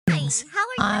Greetings. How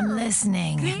are I'm you?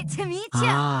 listening. Great to meet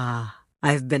you.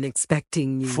 I've been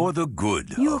expecting you. For the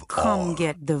good You of come all.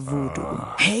 get the voodoo.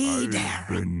 Hey there.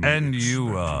 And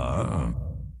you are?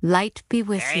 Light be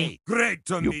with you. Great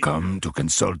to You meet come to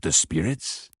consult the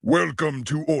spirits? Welcome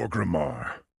to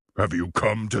Orgrimmar. Have you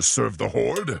come to serve the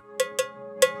Horde?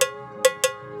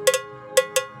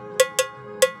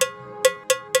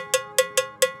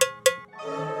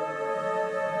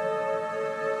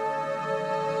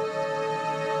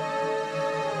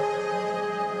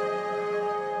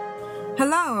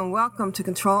 Hello and welcome to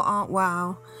Ctrl Alt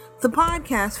WoW, the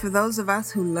podcast for those of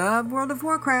us who love World of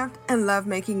Warcraft and love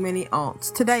making many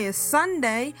alts. Today is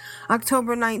Sunday,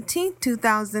 October 19th,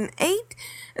 2008,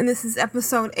 and this is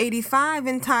episode 85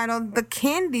 entitled The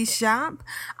Candy Shop.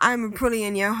 I'm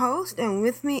Aprillian, your host, and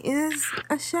with me is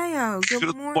Asheo.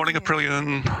 Good morning,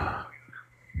 Aprillian.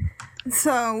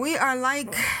 So we are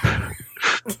like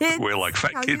kids. We're like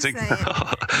fat kids.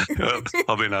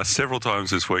 I've been asked several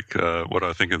times this week what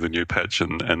I think of the new patch,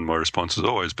 and my response has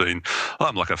always been,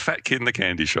 I'm like a fat kid in the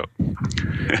candy shop.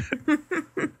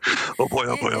 Oh boy,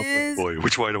 oh boy.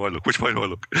 Which way do I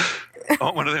look?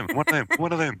 Oh, one of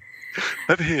them.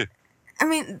 Over here. I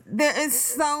mean, there is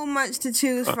so much to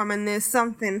choose from, and there's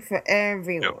something for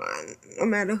everyone, no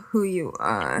matter who you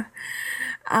are.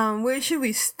 Where should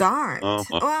we start?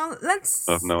 Well, let's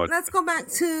go back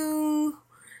to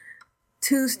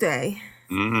Tuesday.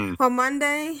 Mm-hmm. For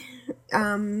Monday,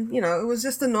 it was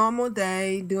just a normal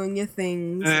day, doing your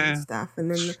things and stuff,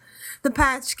 and then the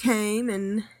patch came,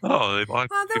 and I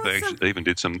think they actually even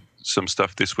did some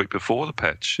stuff this week before the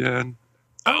patch. Yeah,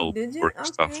 and did you? Okay.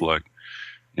 Stuff like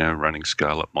running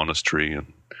Scarlet Monastery,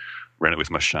 and ran it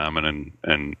with my shaman,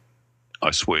 and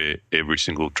I swear every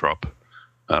single drop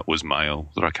was mail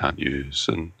that I can't use.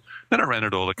 And then I ran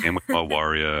it all again with my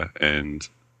warrior, and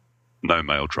no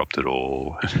mail dropped at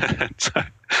all. So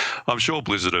I'm sure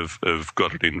Blizzard have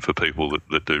got it in for people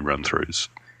that do run-throughs.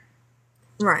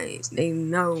 Right. They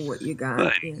know what you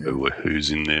got. They know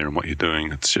who's in there and what you're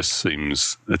doing. It just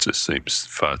seems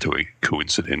far too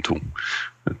coincidental.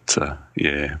 But,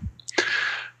 yeah.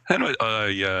 Anyway,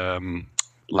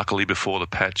 luckily, before the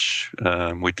patch,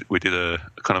 we did a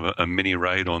kind of a mini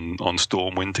raid on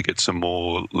Stormwind to get some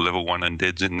more level 1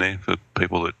 undeads in there for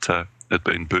people that had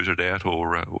been booted out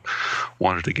or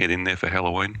wanted to get in there for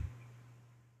Halloween.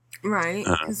 Right,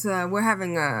 because we're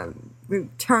having a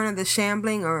Return of the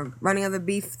Shambling or Running of the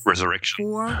Beast Resurrection.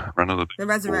 Run of the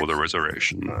Beast or the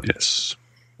Resurrection, yes.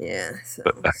 Yeah, so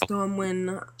but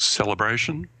Stormwind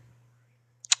celebration.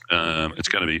 It's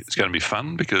going to be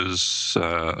fun because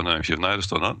I don't know if you've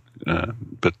noticed or not,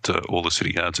 but all the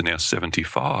city guards are now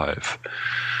 75.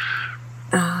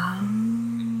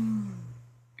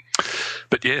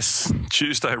 But yes,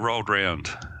 Tuesday rolled round,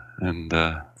 and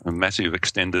a massive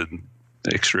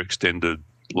extra extended,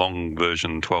 long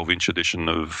version 12-inch edition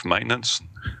of maintenance.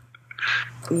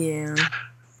 Yeah,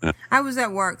 I was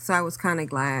at work, so I was kind of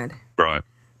glad. Right.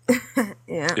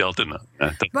 Yeah,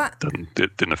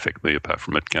 it didn't affect me apart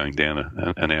from it going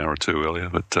down an hour or two earlier.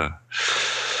 But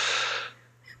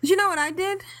you know what I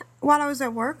did while I was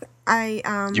at work?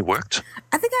 You worked?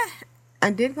 I think I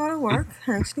did go to work.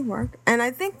 I actually worked, and I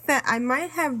think that I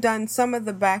might have done some of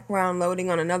the background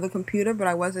loading on another computer, but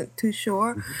I wasn't too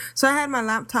sure. Mm-hmm. So I had my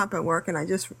laptop at work, and I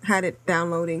just had it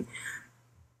downloading.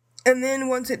 And then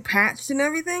once it patched and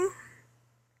everything,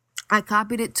 I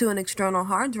copied it to an external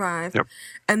hard drive,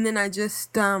 and then I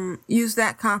just used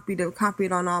that copy to copy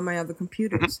it on all my other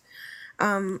computers.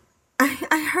 Mm-hmm.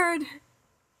 I heard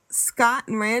Scott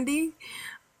and Randy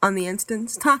on the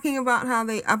instance talking about how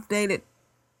they updated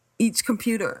each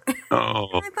computer.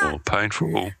 Oh, thought,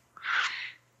 painful.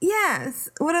 Yes,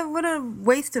 what a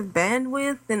waste of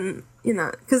bandwidth, and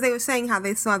because they were saying how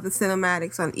they saw the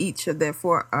cinematics on each of their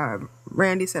 4.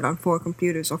 Randy said on 4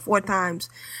 computers or 4 times,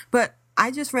 but I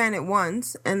just ran it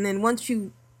once, and then once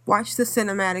you watch the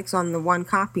cinematics on the one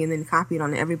copy and then copy it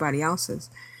on everybody else's,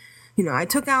 I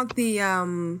took out the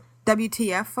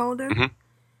WTF folder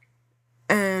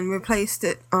and replaced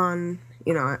it on,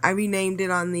 I renamed it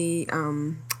on the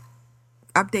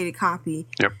updated copy,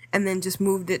 and then just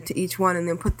moved it to each one and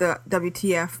then put the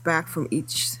WTF back from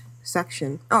each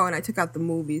section. Oh, and I took out the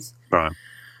movies. Right.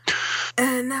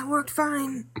 And that worked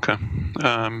fine. Okay.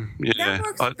 Yeah.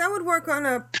 That would work on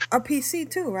a PC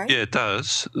too, right? Yeah, it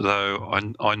does. Though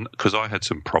because I had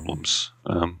some problems,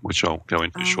 which I'll go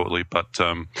into shortly. But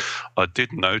I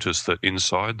did notice that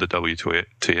inside the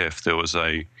WTF there was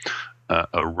a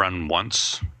run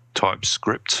once type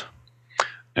script,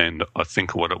 and I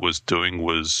think what it was doing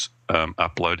was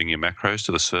uploading your macros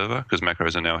to the server, because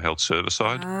macros are now held server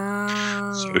side.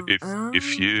 So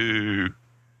if you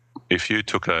if you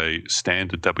took a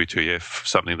standard WTF,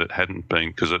 something that hadn't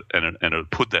been, and it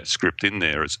put that script in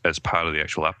there as part of the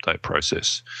actual update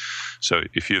process. So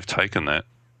if you've taken that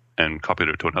and copied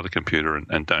it to another computer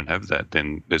and don't have that,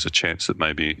 then there's a chance that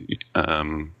maybe,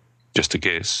 just a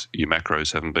guess, your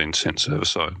macros haven't been sent server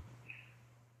side.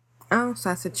 Oh,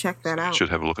 so I should check that out. Should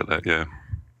have a look at that, yeah.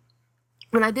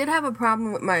 But I did have a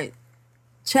problem with my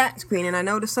chat screen, and I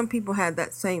noticed some people had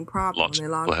that same problem Lots when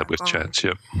of they logged people have with back on. chats,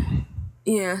 yep.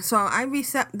 Yeah, so I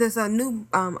reset. There's a new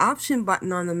option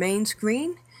button on the main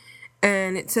screen,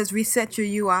 and it says reset your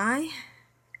UI,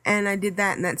 and I did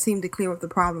that, and that seemed to clear up the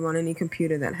problem on any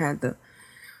computer that had the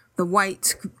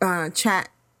white chat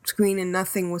screen and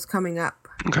nothing was coming up.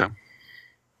 Okay.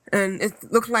 And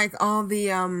it looked like all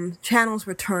the channels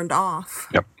were turned off.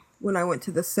 Yep. When I went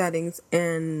to the settings,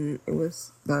 and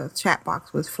the chat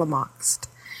box was flummoxed.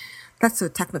 That's a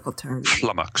technical term.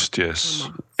 Flummoxed, yes.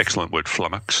 Flummoxed. Excellent word,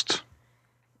 flummoxed.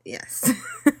 Yes.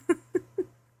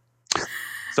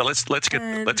 So let's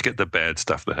get the bad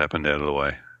stuff that happened out of the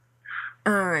way.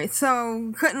 All right,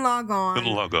 so couldn't log on.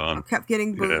 Couldn't log on. Kept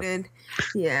getting booted.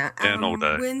 Yeah. Down all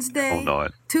day. Wednesday. All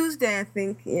night. Tuesday, I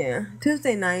think. Yeah.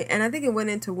 Tuesday night, and I think it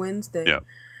went into Wednesday. Yeah.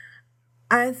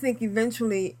 I think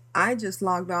eventually I just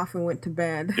logged off and went to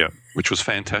bed. Yeah, which was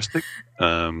fantastic.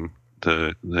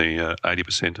 The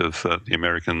 80% of the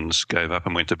Americans gave up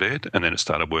and went to bed, and then it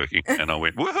started working, and I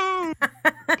went, woohoo!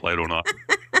 Played all night.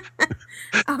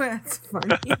 Oh, that's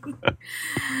funny.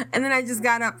 And then I just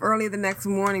got up early the next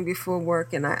morning before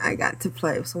work, and I got to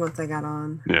play. So once I got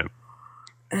on, Yeah.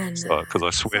 and Because I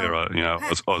swear, I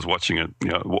was watching it,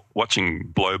 watching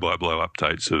blow-by-blow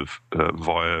updates of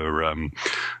via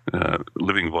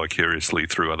living vicariously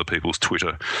through other people's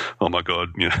Twitter. Oh my God,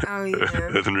 Oh, yeah.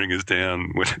 Earthen Ring is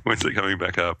down. When's it coming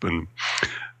back up?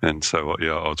 And so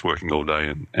I was working all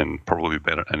day, and probably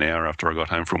about an hour after I got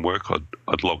home from work,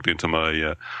 I'd logged into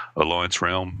my Alliance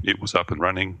realm. It was up and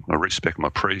running. I respec'd my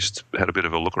priest, had a bit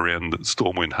of a look around the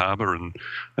Stormwind Harbour, and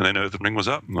then Earthen Ring was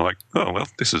up. And I'm like, oh well,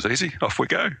 this is easy. Off we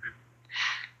go.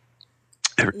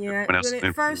 Yeah, Everyone else when it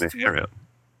moved first their hair out.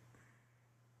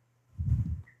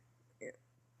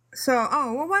 So,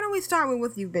 why don't we start with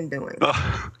what you've been doing?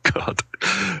 Oh God.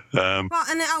 Well,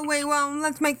 and then,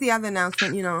 let's make the other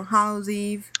announcement. Hollow's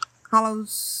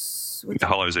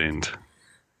End.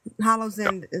 Hollow's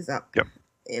End is up Yep.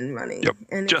 and running, Yep.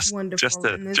 and it's wonderful. Just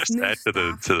to and there's add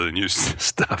new to the new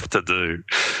stuff to do.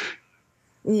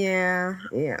 Yeah.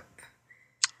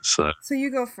 So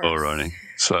you go first. alrighty.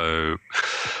 So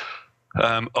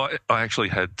I actually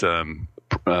had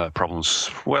problems.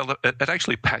 Well, it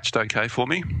actually patched okay for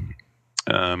me,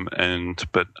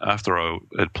 but after I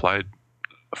had played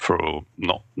for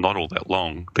not all that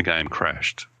long, the game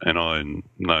crashed, and I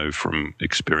know from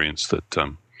experience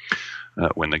that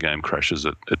when the game crashes,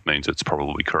 it means it's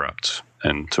probably corrupt,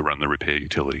 and to run the repair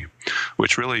utility,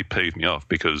 which really peeved me off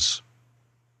because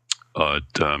I'd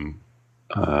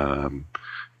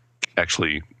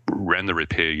actually ran the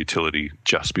repair utility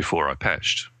just before I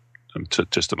patched,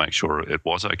 just to make sure it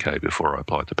was okay before I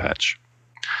applied the patch.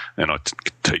 And I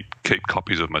keep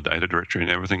copies of my data directory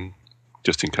and everything,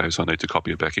 just in case I need to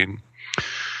copy it back in.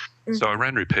 Mm-hmm. So I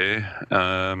ran repair,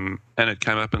 and it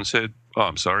came up and said, "Oh,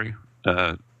 I'm sorry,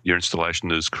 your installation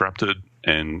is corrupted,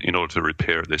 and in order to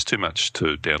repair it, there's too much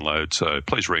to download, so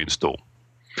please reinstall."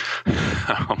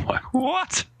 I'm like,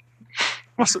 what?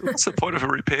 What's the point of a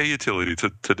repair utility to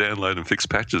download and fix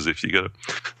patches if you got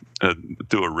to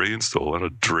do a reinstall? And I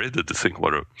dreaded to think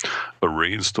what a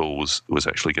reinstall was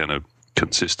actually going to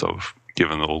consist of,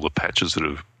 given all the patches that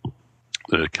have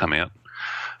come out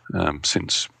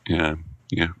since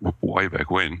way back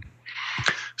when.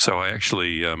 So I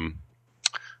actually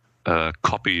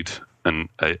copied an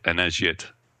as yet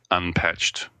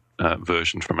unpatched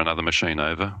version from another machine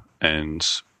over and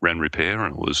ran repair,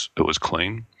 and it was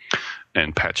clean.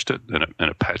 And patched it, and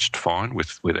it patched fine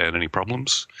without any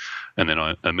problems. And then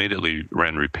I immediately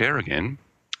ran repair again,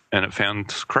 and it found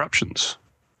corruptions.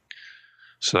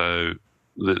 So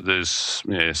there's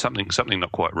something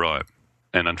not quite right.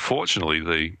 And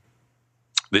unfortunately,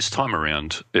 this time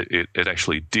around, it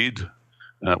actually did,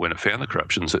 when it found the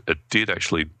corruptions, it did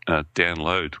actually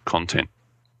download content,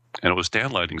 and it was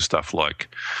downloading stuff like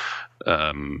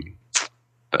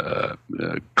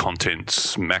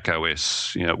contents, Mac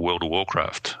OS, World of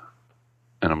Warcraft.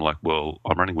 And I'm like, well,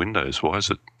 I'm running Windows. Why is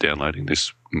it downloading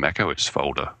this Mac OS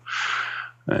folder?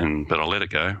 But I let it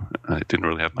go. It didn't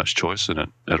really have much choice,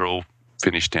 and it all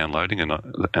finished downloading. And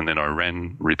then I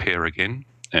ran repair again,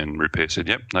 and repair said,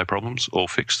 "Yep, no problems, all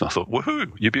fixed." And I thought,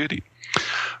 woohoo, you beauty.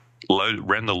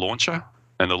 Ran the launcher,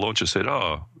 and the launcher said,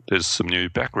 "Oh, there's some new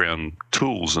background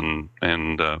tools and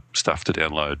stuff to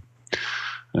download."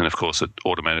 And of course, it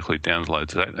automatically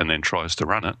downloads that and then tries to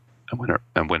run it.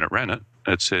 And when it ran it,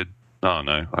 it said, "Oh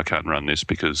no, I can't run this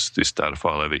because this data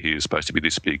file over here is supposed to be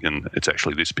this big, and it's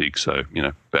actually this big. So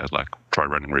bad luck. Try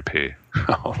running repair."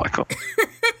 Oh my god!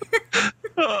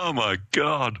 Oh my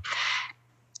god!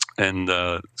 And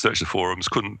searched the forums,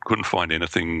 couldn't find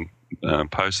anything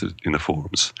posted in the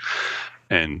forums,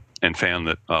 and found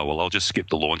that, oh well, I'll just skip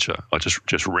the launcher. I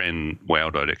just ran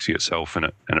WoW.exe itself, and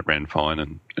it ran fine,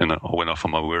 and I went off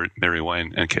on my merry way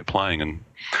and kept playing, and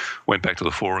went back to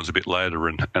the forums a bit later,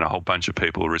 and a whole bunch of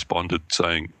people responded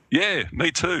saying, "Yeah,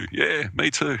 me too. Yeah, me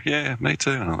too. Yeah, me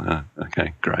too." And I'm like, oh,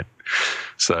 okay, great.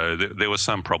 So there was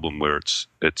some problem where it's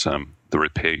the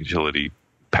repair utility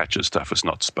patches stuff it's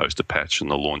not supposed to patch, and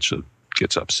the launcher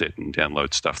gets upset and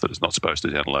downloads stuff that it's not supposed to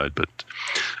download. But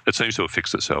it seems to have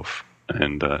fixed itself,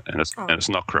 and it's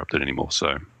not corrupted anymore.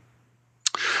 So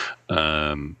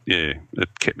it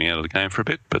kept me out of the game for a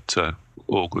bit, but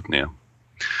all good now.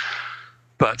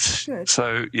 But Good.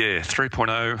 so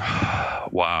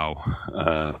 3.0,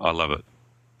 wow, I love it.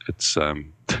 It's I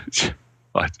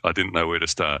didn't know where to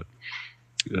start.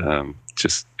 I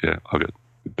got,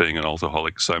 being an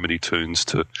alcoholic, so many tunes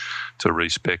to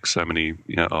respec, so many.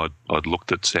 I'd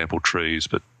looked at sample trees,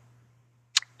 but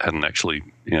hadn't actually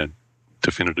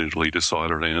definitively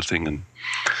decided anything, and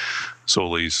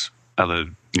saw these other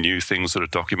new things that are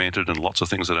documented and lots of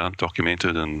things that aren't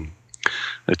documented, and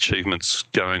achievements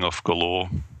going off galore.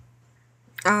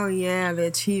 Oh yeah, the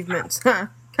achievements. Kind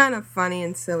of funny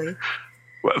and silly.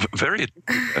 Well, very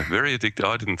addictive.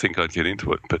 I didn't think I'd get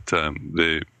into it, but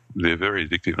they're very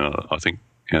addictive, and I think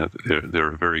they're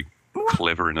a very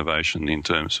clever innovation in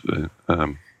terms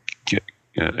of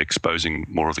exposing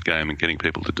more of the game and getting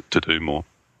people to do more.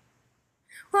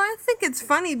 Well, I think it's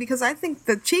funny because I think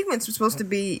the achievements are supposed to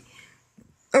be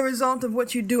a result of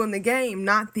what you do in the game,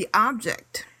 not the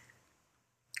object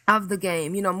of the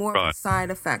game. More of a side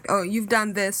effect. Oh, you've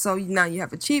done this, so now you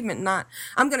have achievement. Not,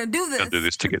 I'm going to do this. I'll do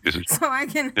this to get this. So I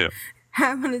can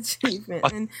have an achievement.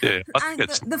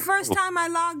 The first time I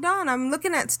logged on, I'm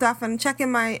looking at stuff and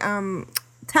checking my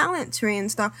talent tree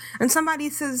and stuff, and somebody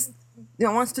says,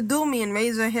 wants to duel me in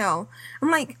Razor Hill.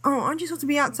 I'm like, oh, aren't you supposed to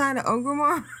be outside of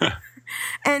Ogrimmar?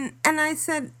 and I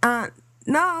said,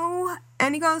 no.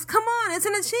 And he goes, come on, it's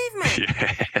an achievement.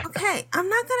 Yeah. Okay, I'm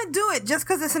not going to do it just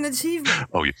because it's an achievement.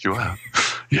 Oh, yes, you are.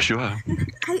 Yes, you are.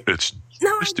 I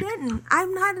didn't.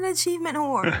 I'm not an achievement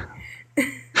whore.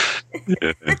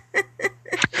 Yeah.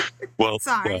 Well,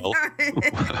 sorry.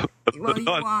 Well, you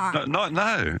are.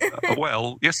 No.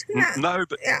 Well, yes, no,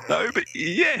 but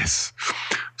yes.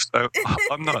 So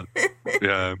I'm not.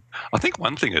 I think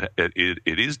one thing it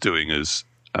is doing is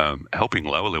helping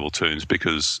lower level tunes,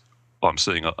 because I'm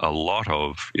seeing a lot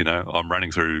of, I'm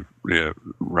running through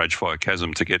Ragefire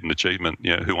Chasm to get an achievement,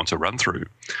 who wants a run through.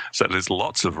 So there's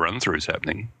lots of run throughs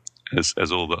happening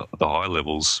as all the high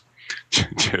levels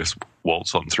just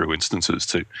waltz on through instances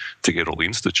to get all the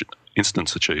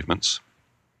instance achievements.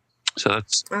 So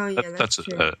that's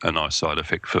a nice side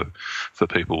effect for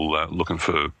people looking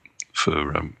for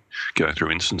going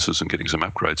through instances and getting some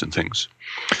upgrades and things.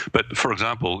 But for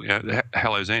example,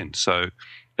 Hallow's End. So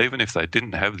even if they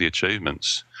didn't have the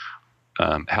achievements,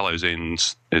 Hallow's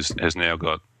End has now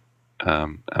got.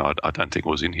 I don't think it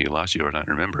was in here last year. I don't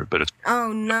remember it, but it's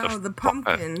the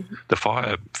pumpkin, the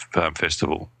fire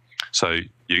festival. So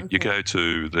you go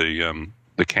to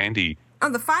the candy. Oh,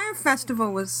 the fire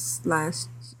festival was last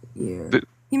year.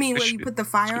 You mean where you put the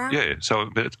fire out? Yeah. So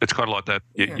it's kind of like that.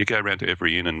 You go around to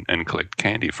every inn and collect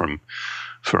candy from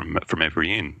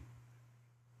every inn.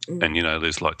 Mm. And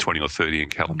there's like 20 or 30 in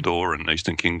Kalimdor and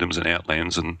Eastern Kingdoms and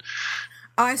Outlands and.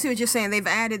 Oh, I see what you're saying. They've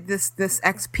added this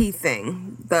XP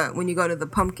thing when you go to the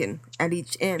pumpkin at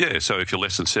each inn. Yeah, so if you're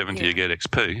less than 70, you get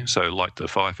XP. So like the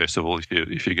Fire Festival,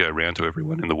 if you go around to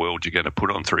everyone in the world, you're going to put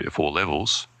on 3 or 4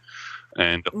 levels.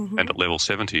 And at level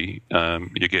 70,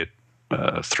 you get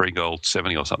 3 gold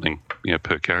 70 or something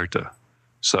per character.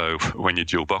 So when you're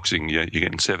dual boxing, you're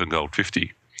getting 7 gold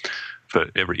 50 for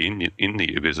every inn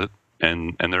that you visit,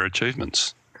 and there are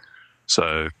achievements.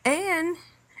 So and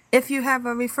if you have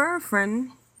a refer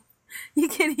friend, you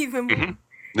get even more.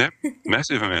 Mm-hmm. Yep,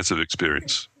 massive amounts of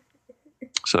experience.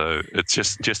 So it's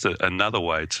just another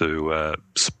way to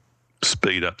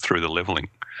speed up through the leveling.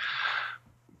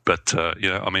 But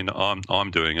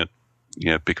I'm doing it,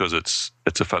 because it's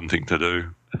a fun thing to do.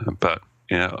 But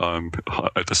I'm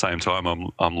at the same time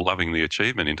I'm loving the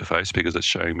achievement interface, because it's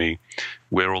showing me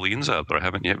where all the inns are that I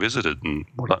haven't yet visited and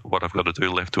what I've got to do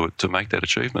left to make that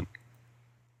achievement.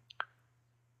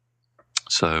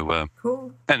 So,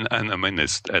 Cool. and I mean,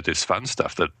 there's fun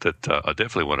stuff that I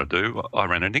definitely want to do. I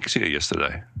ran an Ixia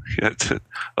yesterday.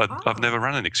 I've never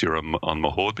run an Ixia on my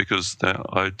Horde because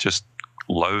I just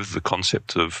loathe the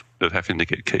concept of having to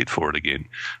get keyed for it again,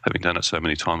 having done it so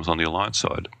many times on the Alliance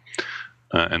side.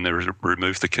 And they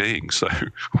removed the keying. So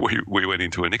we went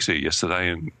into an Ixia yesterday,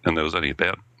 and there was only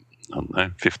about, I don't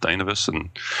know, 15 of us, and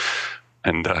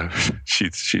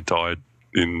she died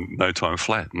in no time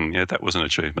flat. And yeah, that was an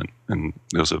achievement. And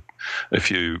there was a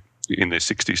few in their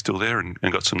 60s still there, and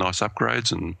got some nice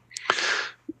upgrades. And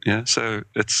yeah, so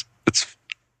it's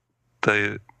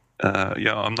they.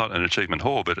 I'm not an achievement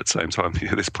whore, but at the same time,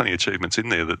 there's plenty of achievements in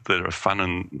there that are fun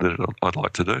and that I'd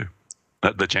like to do.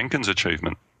 The Jenkins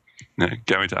achievement.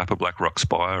 Going to Upper Black Rock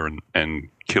Spire and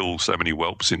kill so many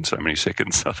whelps in so many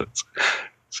seconds.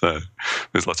 So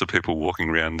there's lots of people walking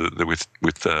around with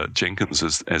Jenkins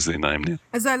as their name now.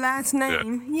 As our last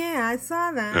name. Yeah, I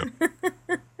saw that.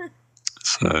 Yeah.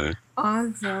 So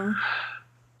Awesome.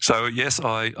 So yes,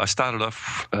 I started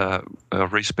off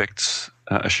respect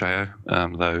Asheo,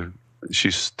 though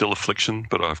she's still affliction,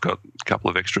 but I've got a couple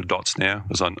of extra dots now,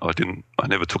 as I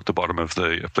never took the bottom of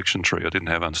the affliction tree. I didn't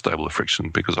have unstable affliction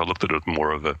because I looked at it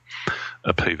more of a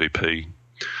PvP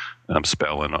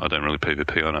spell, and I don't really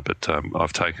PvP on it. But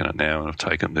I've taken it now,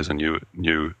 and there's a new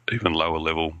even lower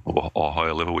level or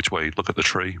higher level, which way you look at the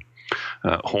tree,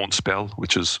 haunt spell,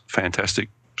 which is fantastic.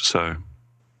 So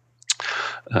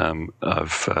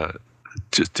I've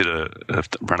just I've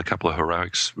run a couple of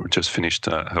heroics. We just finished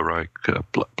heroic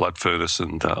blood furnace,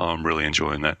 and I'm really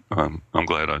enjoying that. I'm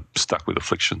glad I stuck with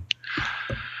affliction,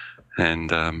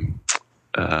 and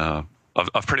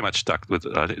I've pretty much stuck with.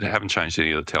 I haven't changed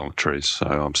any of the talent trees, so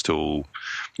I'm still,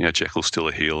 Jekyll's still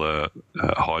a healer,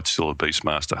 Hyde's still a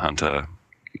beastmaster hunter,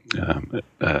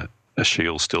 a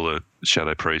Shield's still a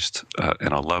shadow priest,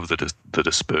 and I love the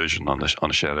dispersion on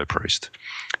a shadow priest.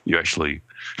 You actually,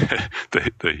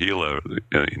 the healer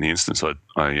in the instance I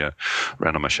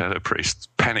ran on my shadow priest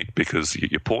panicked because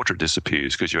your portrait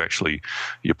disappears because your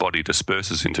body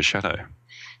disperses into shadow.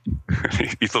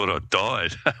 He thought I'd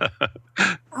died.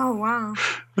 Oh wow.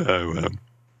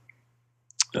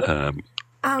 So,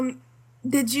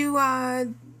 did you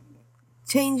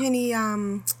change any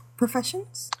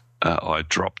professions? I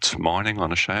dropped mining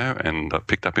on a show and I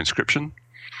picked up inscription.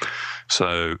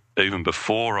 So even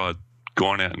before I'd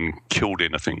gone out and killed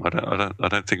anything, I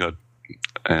don't think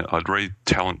I'd read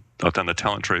talent. I've done the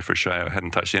talent tree for a show. I hadn't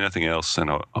touched anything else,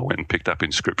 and I went and picked up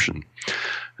inscription.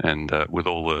 And with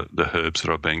all the herbs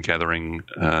that I've been gathering,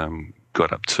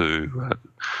 got up to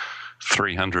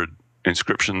 300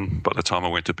 inscription by the time I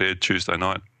went to bed Tuesday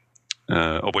night,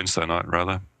 or Wednesday night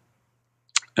rather.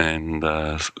 And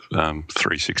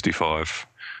 365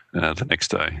 the next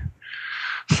day.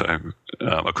 So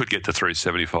I could get to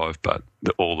 375, but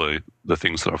all the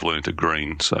things that I've learned are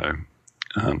green, so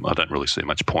I don't really see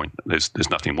much point. There's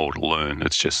nothing more to learn.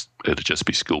 It'd just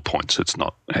be skill points. It's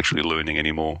not actually learning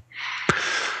anymore.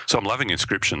 So I'm loving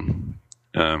inscription.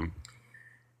 There's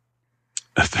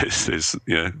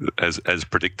as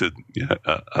predicted,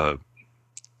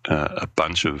 a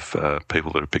bunch of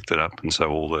people that have picked it up, and so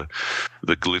all the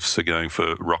glyphs are going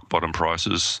for rock bottom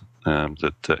prices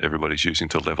that everybody's using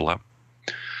to level up.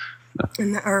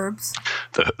 And the herbs.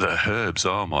 The herbs,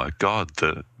 oh my God!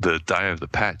 The day of the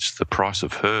patch, the price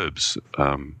of herbs,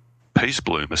 peace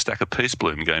bloom, a stack of peace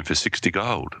bloom going for 60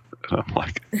 gold. And I'm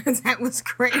like, that was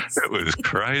crazy. That was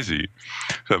crazy.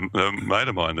 A mate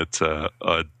of mine that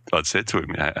I'd said to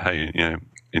him, hey,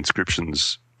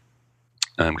 inscriptions.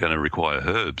 I'm going to require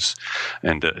herbs,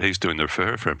 and he's doing the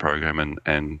refer friend program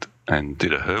and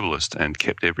did a herbalist and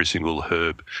kept every single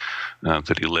herb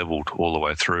that he leveled all the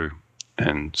way through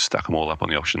and stuck them all up on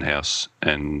the auction house,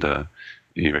 and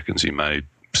he reckons he made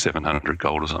 700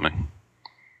 gold or something.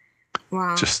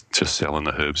 Wow! Just selling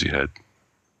the herbs he had.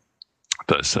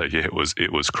 But so yeah,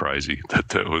 it was crazy.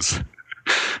 That was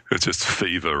it was just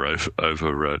fever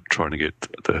over trying to get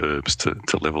the herbs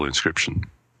to level inscription.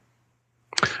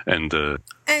 And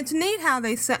it's neat how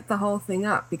they set the whole thing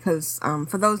up, because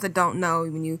for those that don't know,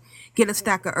 when you get a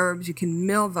stack of herbs, you can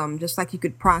mill them just like you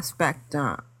could prospect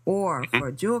ore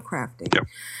for jewel crafting. Yep.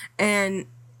 And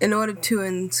in order to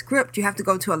inscript, you have to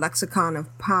go to a lexicon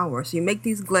of power. So you make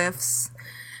these glyphs,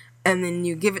 and then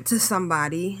you give it to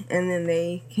somebody, and then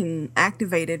they can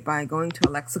activate it by going to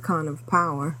a lexicon of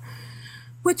power.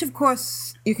 Which, of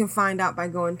course, you can find out by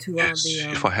going to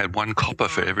if I had one copper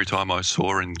for every time I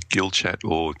saw in guild chat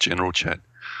or general chat,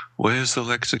 where's the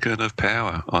lexicon of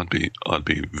power? I'd be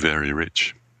very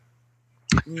rich.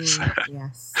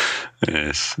 Yes.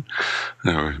 Yes.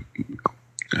 I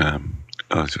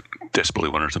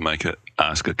desperately wanted to make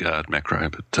ask a guard macro,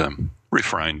 but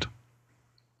refrained.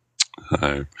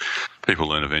 So people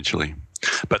learn eventually.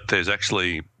 But there's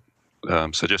actually,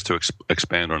 so just to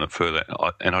expand on it further,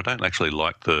 and I don't actually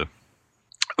like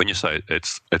when you say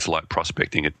it's like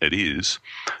prospecting, it is,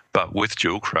 but with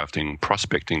jewel crafting,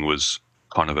 prospecting was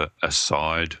kind of a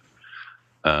side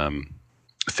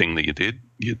thing that you did.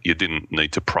 You didn't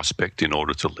need to prospect in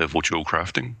order to level jewel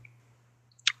crafting.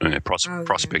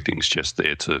 Prospecting is just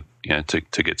there to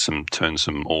get turn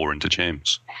some ore into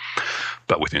gems.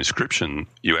 But with inscription,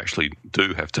 you actually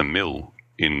do have to mill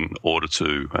in order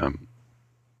to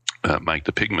make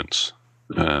the pigments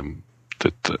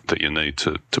that you need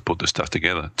to put the stuff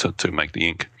together to make the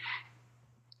ink.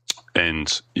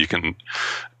 And you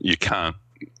can't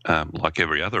like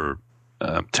every other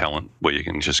talent where you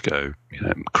can just go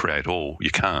create all. You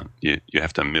can't. You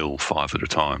have to mill 5 at a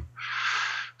time.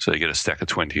 So you get a stack of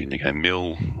 20 and you go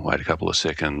mill, wait a couple of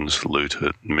seconds, loot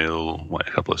it, mill, wait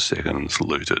a couple of seconds,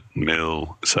 loot it,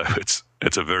 mill. So it's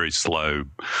a very slow,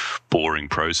 boring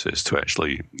process to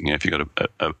actually, if you've got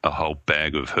a whole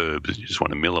bag of herbs and you just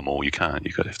want to mill them all, you can't.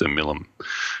 You have to mill them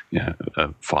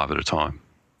 5 at a time.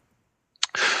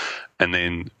 And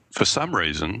then for some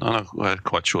reason, I'm not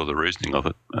quite sure the reasoning of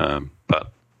it,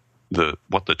 but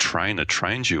what the trainer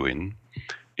trains you in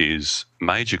is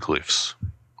major glyphs.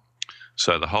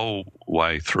 So the whole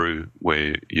way through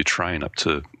where you train up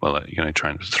to, you're going to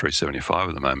train up to 375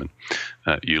 at the moment,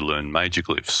 you learn major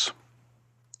glyphs.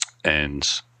 And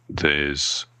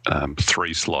there's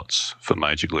 3 slots for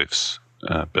major glyphs,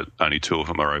 but only 2 of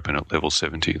them are open at level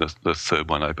 70. The third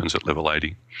one opens at level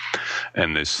 80.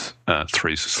 And there's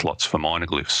 3 slots for minor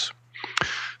glyphs.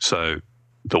 So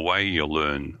the way you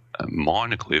learn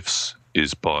minor glyphs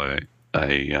is by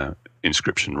a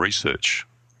inscription research,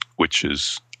 which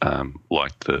is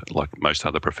like most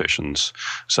other professions,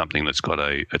 something that's got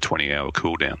a 20-hour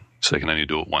cooldown, so you can only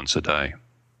do it once a day.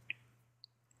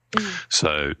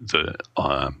 So the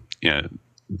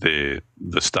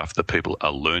stuff that people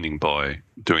are learning by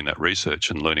doing that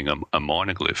research and learning a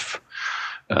minor glyph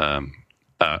are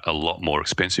a lot more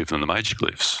expensive than the major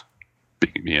glyphs,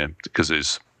 because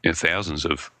there's thousands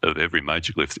of every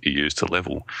major glyph that you use to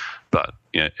level, but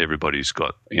everybody's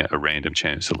got a random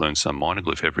chance to learn some minor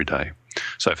glyph every day.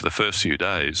 So for the first few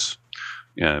days,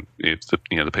 if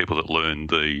the people that learn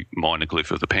the minor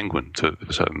glyph of the penguin,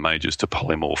 so majors to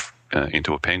polymorph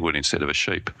into a penguin instead of a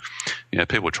sheep,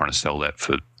 people were trying to sell that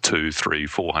for 200, 300,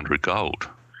 400 gold,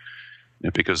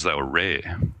 because they were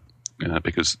rare,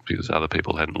 because other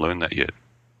people hadn't learned that yet.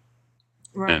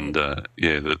 Right. And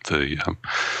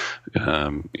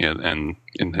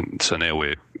and so now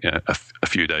we're a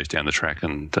few days down the track,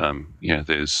 and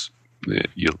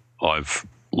I've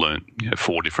learnt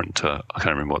 4 different. I can't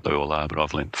remember what they all are, but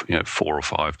I've learnt 4 or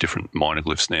 5 different minor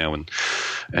glyphs now,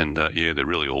 and they're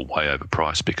really all way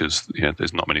overpriced because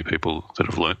there's not many people that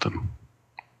have learnt them.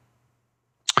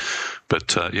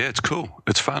 But it's cool,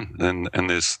 it's fun, and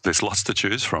there's lots to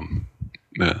choose from.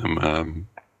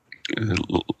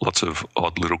 Lots of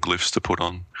odd little glyphs to put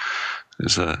on.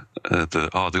 There's the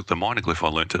minor glyph I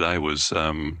learnt today was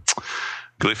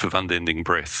glyph of unending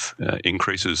breath,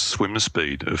 increases swim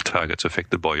speed of targets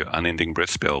affected by your unending breath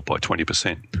spell by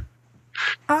 20%.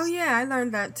 Oh yeah, I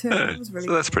learned that too. That was really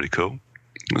that's pretty cool.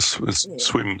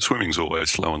 Swimming's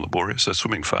always slow and laborious, so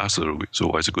swimming faster is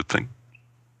always a good thing.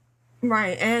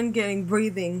 Right, and getting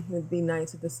breathing would be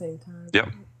nice at the same time.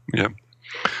 Yep.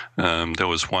 There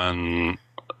was one.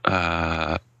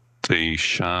 The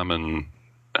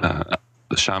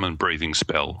shaman breathing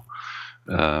spell.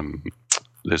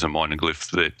 There's a minor glyph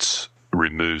that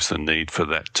removes the need for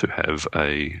that to have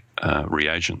a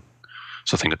reagent.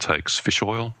 So I think it takes fish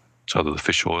oil. It's either the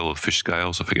fish oil or fish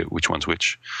scales. I forget which one's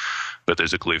which. But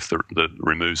there's a glyph that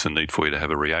removes the need for you to have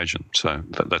a reagent. So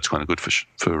that's kind of good for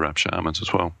shamans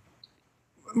as well.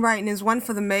 Right, and there's one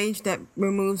for the mage that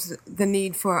removes the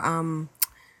need for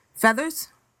feathers.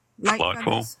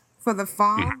 Lightfall. For the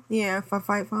fall, for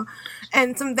Fightfall.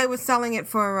 And they were selling it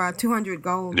for 200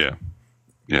 gold.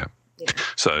 Yeah.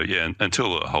 So,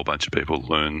 until a whole bunch of people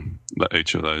learn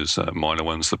each of those minor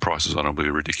ones, the prices on them will be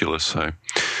ridiculous. So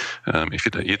if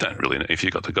you don't really, if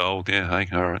you got the gold, hey,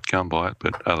 all right, go and buy it.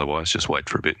 But otherwise, just wait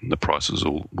for a bit and the prices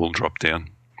will drop down.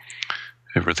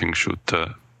 Everything should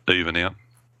even out.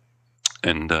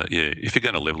 And, if you're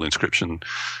going to level inscription,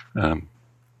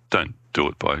 don't do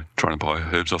it by trying to buy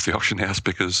herbs off the auction house,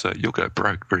 because you'll go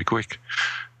broke very quick.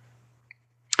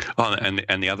 Oh,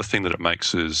 and the other thing that it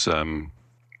makes is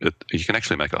you can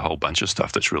actually make a whole bunch of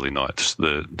stuff that's really nice.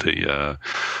 The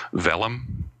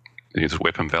vellum, there's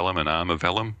weapon vellum and armor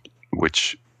vellum,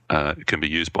 which can be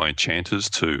used by enchanters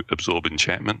to absorb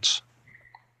enchantments.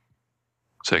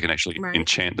 So you can actually Right.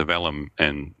 enchant the vellum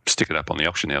and stick it up on the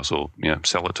auction house, or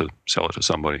sell it to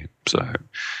somebody. So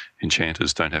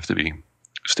enchanters don't have to be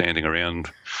standing around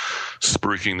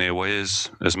spruiking their wares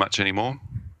as much anymore.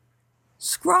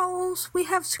 Scrolls. We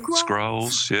have scrolls.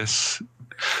 Scrolls, yes.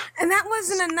 And that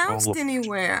wasn't announced Scroll.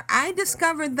 anywhere. I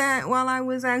discovered that while I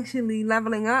was actually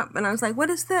leveling up, and I was like,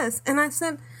 "What is this?" And I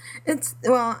said, I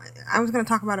was going to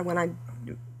talk about it when I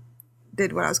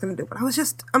did what I was going to do, but I was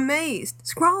just amazed.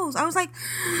 Scrolls. I was like,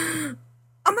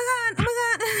 "Oh my god!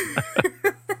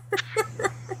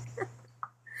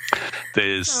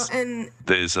 There's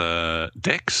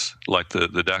decks, like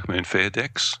the Dark Moon Fair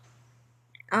decks.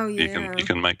 Oh yeah. You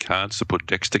can make cards to put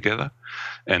decks together,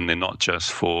 and they're not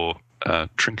just for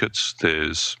trinkets.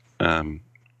 There's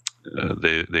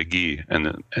their gear,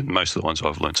 and most of the ones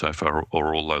I've learned so far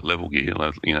are all low level gear.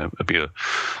 It'd be a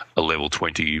level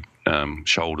 20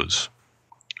 shoulders,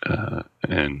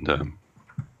 and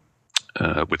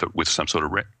with some sort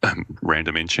of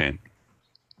random enchant.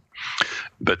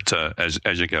 But as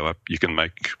you go up, you can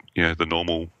make the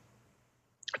normal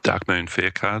Dark Moon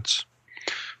Fair cards.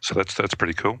 So that's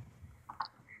pretty cool.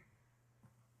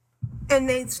 And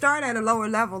they start at a lower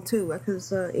level too,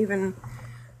 because even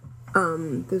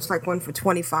there's like one for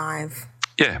 25.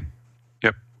 Yeah.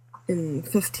 Yep. And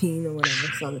 15 or whatever.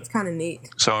 So it's kind of neat.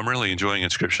 So I'm really enjoying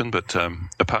Inscription, but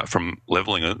apart from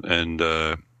leveling it and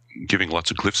giving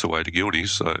lots of glyphs away to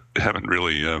guildies, I haven't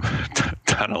really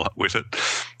done a lot with it.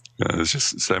 There's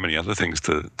just so many other things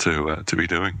to be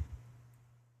doing.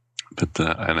 But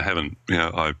and I haven't,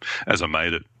 as I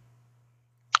made it,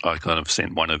 I kind of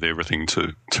sent one of everything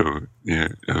to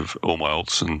of all my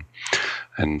alts,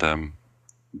 and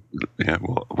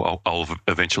I'll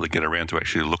eventually get around to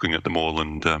actually looking at them all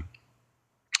and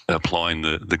applying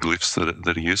the glyphs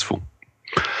that are useful.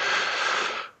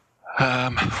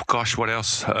 Gosh, what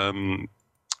else?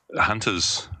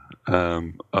 Hunters.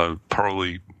 I'll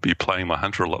probably be playing my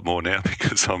hunter a lot more now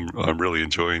because I'm really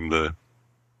enjoying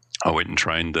I went and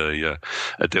trained a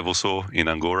devil saw in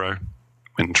Ungoro.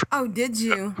 Oh, did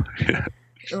you? Yeah.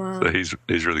 So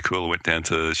he's really cool. I went down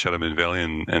to Shadowmoon Valley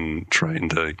and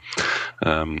trained what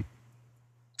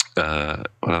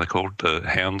are they called? The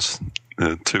hounds,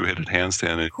 the two-headed hounds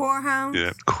down there. Whorehounds?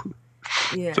 Yeah.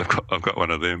 Yeah. So I've got one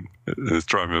of them. It's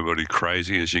driving everybody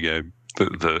crazy as you go.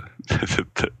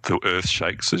 The earth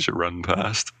shakes as you run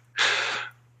past.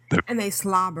 And they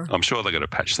slobber. I'm sure they're going to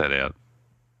patch that out.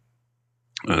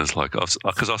 It's like,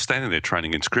 because I was standing there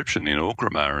training Inscription in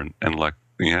Orgrimmar and like,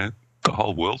 the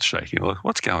whole world's shaking. Like,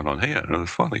 what's going on here? And I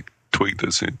finally tweaked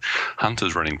this in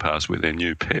hunters running past with their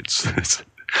new pets. It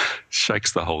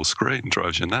shakes the whole screen,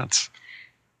 drives you nuts.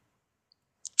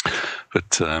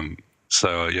 But,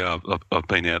 I've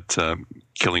been out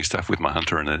killing stuff with my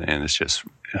hunter, and it's just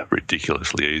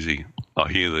ridiculously easy.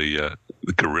 I hear the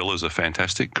gorillas are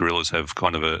fantastic. Gorillas have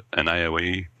kind of an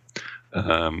AoE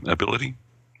ability.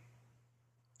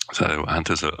 So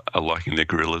hunters are liking their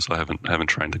gorillas. I haven't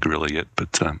trained a gorilla yet,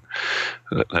 but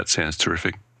that sounds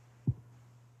terrific.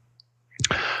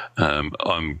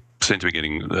 I'm seem to be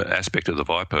getting the aspect of the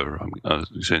Viper. I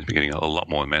seem to be getting a lot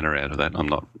more mana out of that. I'm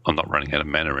not running out of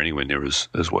mana anywhere near as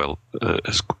well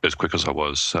as quick as I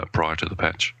was prior to the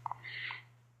patch.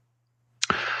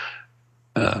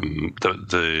 Have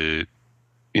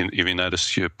you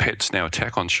noticed your pets now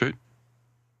attack on shoot?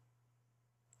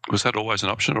 Was that always an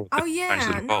option? Or Oh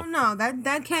yeah, no,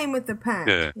 that came with the patch.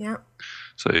 Yeah. Yep.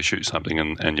 So you shoot something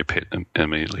and your pet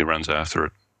immediately runs after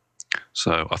it.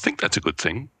 So I think that's a good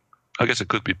thing. I guess it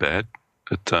could be bad,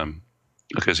 but I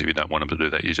guess if you don't want them to do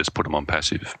that, you just put them on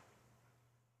passive.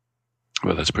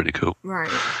 Well, that's pretty cool. Right.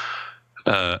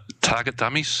 Target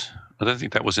dummies. I don't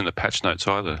think that was in the patch notes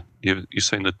either. You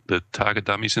seen the target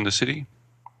dummies in the city?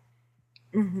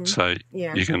 Mm-hmm. So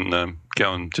yeah. you can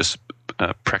go and just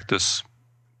practice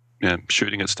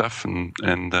shooting at stuff and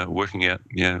working out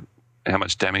how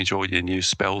much damage all your new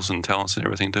spells and talents and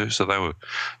everything do. So they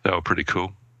were pretty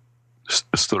cool.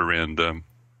 Stood around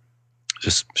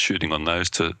just shooting on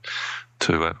those to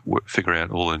figure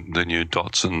out all the new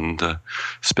dots and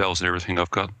spells and everything I've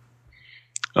got.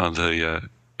 Have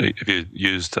you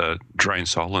used Drain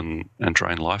Soul and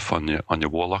Drain Life on your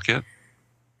Warlock yet?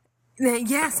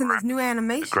 Yes, and there's new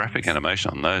animation. The graphic animation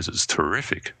on those is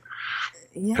terrific.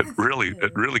 Yes, It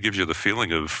really gives you the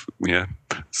feeling of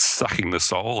sucking the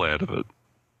soul out of it.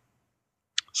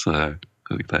 So I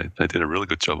think they did a really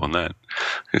good job on that.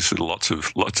 There's lots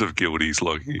of guildies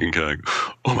logging and going,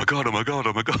 oh my god,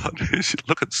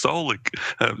 look at Soul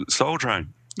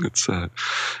Drain. It's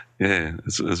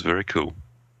it's very cool.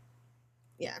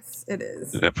 Yes, it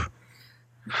is. Yep.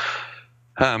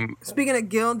 Speaking of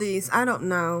guildies, I don't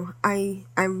know. I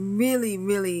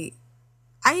really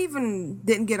I even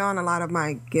didn't get on a lot of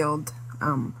my guild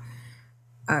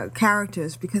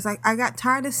characters because I got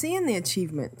tired of seeing the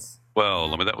achievements.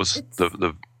 Well, I mean, that was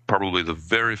the probably the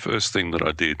very first thing that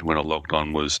I did when I logged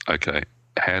on was, okay,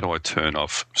 how do I turn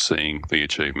off seeing the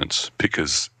achievements?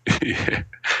 Because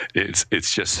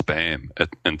it's just spam.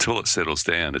 Until it settles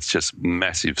down, it's just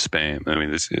massive spam. I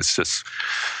mean, it's just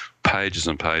pages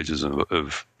and pages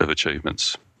of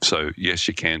achievements. So yes,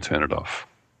 you can turn it off.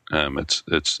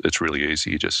 It's really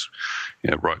easy. You just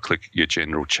right click your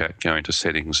general chat, go into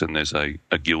settings, and there's a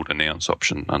guild announce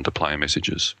option under player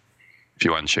messages. If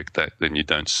you uncheck that, then you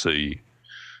don't see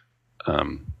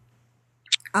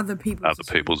other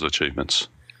people's achievements.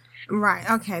 Right.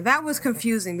 Okay, that was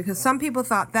confusing because some people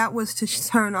thought that was to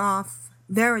turn off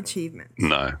their achievements.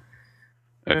 No.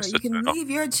 You can leave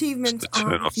your achievements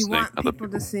on if you want people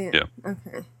to see it. Yeah.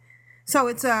 Okay. So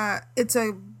it's a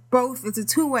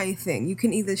two-way thing. You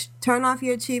can either turn off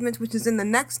your achievements, which is in the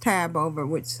next tab over,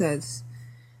 which says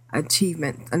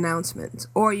achievement announcements,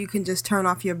 or you can just turn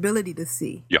off your ability to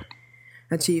see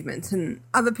achievements, and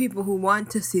other people who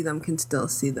want to see them can still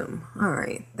see them. All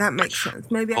right, that makes sense.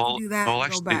 Maybe I can do that. Well,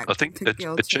 and actually, go back I think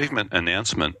to achievement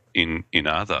announcement in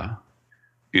other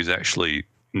is actually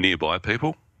nearby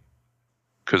people,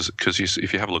 because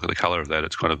if you have a look at the color of that,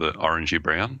 it's kind of the orangey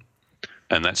brown.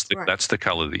 And that's the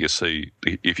colour that you see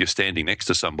if you're standing next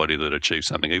to somebody that achieved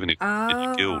something. Even if in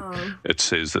your guild, it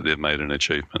says that they've made an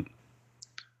achievement.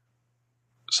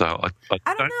 So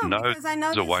I don't know if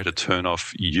there's a way to turn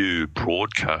off you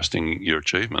broadcasting your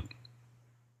achievement.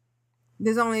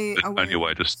 There's only a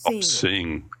way to stop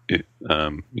seeing it,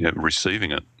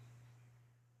 receiving it.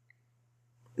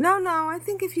 No, I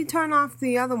think if you turn off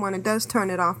the other one, it does turn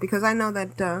it off, because I know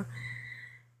that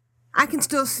I can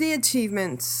still see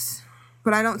achievements,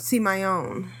 but I don't see my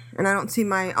own, and I don't see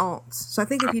my alts. So I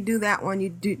think if you do that one, you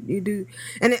do,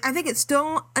 and I think it's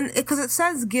still, because it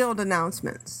says guild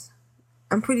announcements.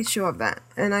 I'm pretty sure of that,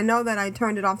 and I know that I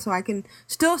turned it off so I can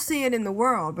still see it in the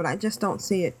world, but I just don't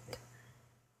see it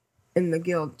in the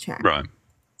guild chat. Right.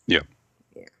 Yeah.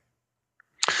 Yeah.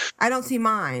 I don't see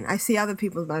mine. I see other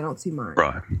people's, but I don't see mine.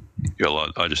 Right. Yeah.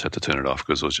 Well, I just had to turn it off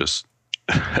because it was just.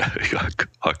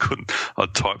 I couldn't.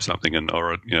 I'd type something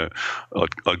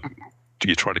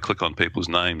you try to click on people's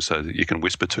names so that you can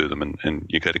whisper to them, and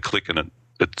you go to click and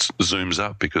it zooms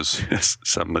up because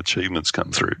some achievements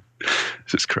come through.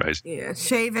 It's just crazy. Yeah,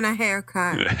 shaving a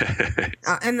haircut,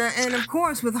 and of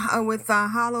course with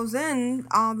Hollow's End,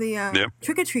 all the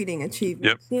trick or treating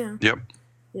achievements. Yep.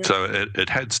 So it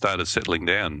had started settling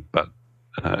down, but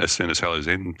as soon as Hollow's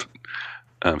End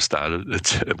started,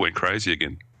 it went crazy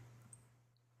again.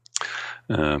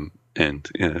 And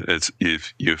it's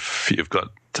you've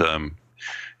got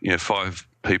 5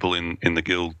 people in the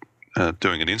guild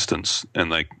doing an instance,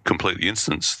 and they complete the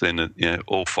instance, then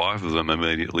all 5 of them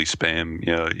immediately spam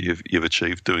you've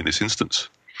achieved doing this instance.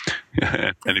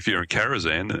 And if you're in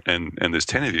Karazhan and there's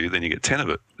 10 of you, then you get 10 of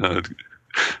it.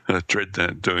 Dread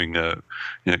that doing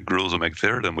Gruels or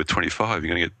Magtheridon with 25,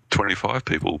 you're going to get 25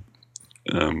 people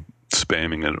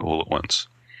spamming it all at once.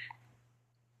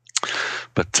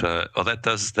 But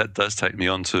that does take me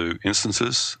on to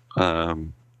instances. I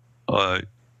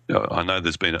know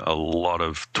there's been a lot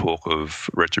of talk of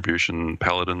Retribution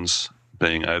Paladins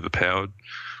being overpowered,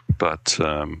 but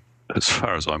as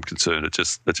far as I'm concerned, it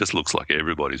just looks like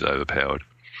everybody's overpowered.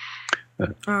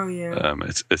 Oh yeah.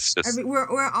 It's just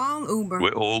we're all Uber.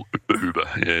 We're all Uber.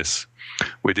 Yes,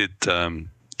 we did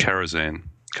Karazhan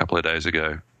a couple of days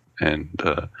ago, and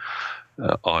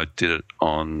I did it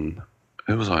on.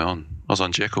 Who was I on? I was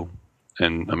on Jekyll,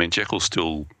 and I mean Jekyll's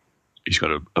still. He's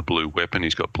got a blue weapon.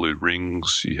 He's got blue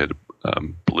rings. He had a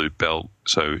blue belt,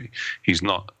 so he's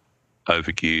not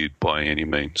overgeared by any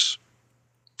means.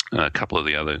 A couple of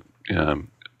the other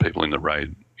people in the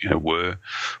raid, were,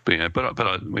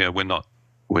 but we're not.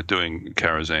 We're doing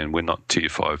Karazhan. We're not tier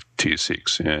 5, tier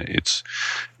 6. It's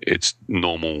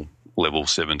normal level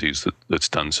 70s that's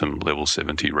done some level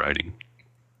 70 raiding.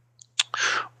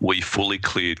 We fully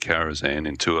cleared Karazhan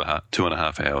in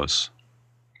 2.5 hours.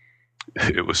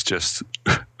 It was just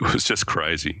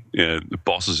crazy. The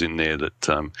bosses in there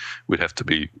that we'd have to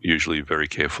be usually very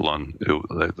careful on.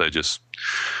 They just,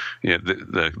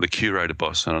 the curator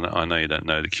boss. And I know you don't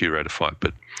know the curator fight,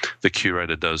 but the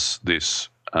curator does this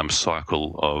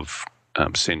cycle of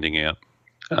sending out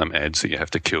ads that you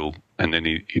have to kill, and then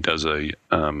he does a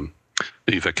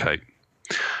evocate,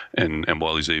 and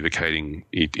while he's evocating,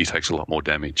 he takes a lot more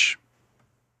damage.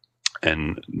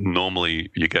 And normally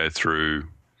you go through,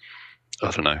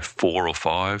 I don't know, 4 or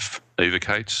 5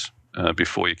 evocates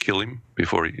before you kill him,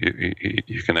 before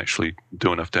you can actually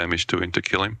do enough damage to him to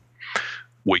kill him.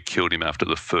 We killed him after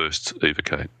the first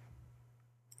evocate.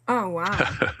 Oh wow!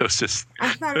 It was just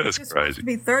I thought it was just supposed to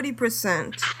be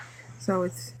 30%. So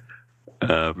it's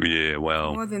yeah,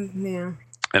 well, more than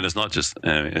and it's not just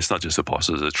the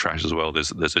bosses. There's trash as well.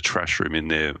 There's a trash room in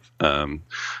there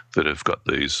that have got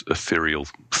these ethereal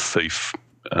thief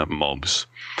mobs,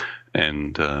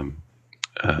 and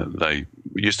they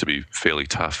used to be fairly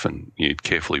tough, and you'd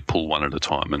carefully pull one at a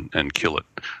time and kill it.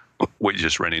 We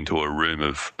just ran into a room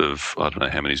of I don't know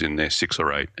how many's in there, 6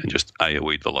 or 8, and just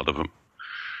AoE'd a lot of them.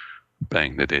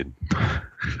 Bang, they're dead.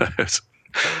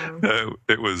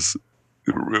 It was.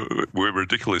 We're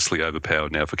ridiculously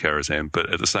overpowered now for Karazhan,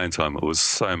 but at the same time, it was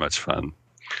so much fun.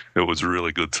 It was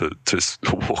really good to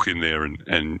walk in there and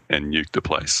nuke the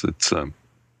place. It's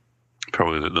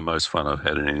probably the most fun I've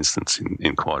had in an instance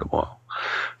in quite a while.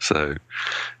 So,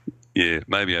 yeah,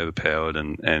 maybe overpowered,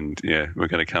 and yeah, we're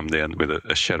going to come down with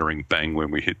a shattering bang when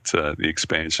we hit the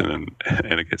expansion,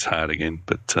 and it gets hard again.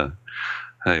 But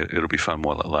hey, it'll be fun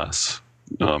while it lasts.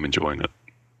 I'm enjoying it.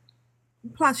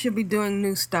 Plus, you'll be doing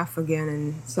new stuff again,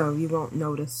 and so you won't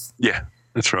notice. Yeah,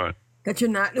 that's right. That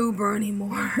you're not Uber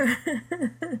anymore.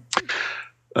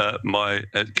 My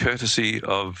courtesy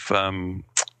of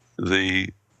the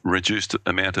reduced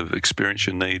amount of experience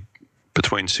you need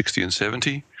between 60 and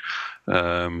 70,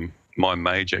 my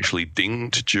mage actually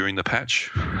dinged during the patch.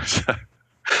 So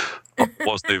I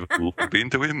wasn't even logged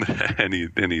into him, and he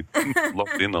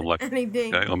logged in. I'm like,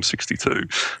 okay, I'm 62.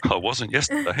 I wasn't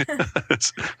yesterday.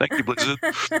 Thank you, Blizzard.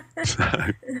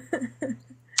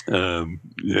 So,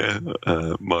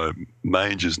 my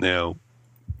mage is now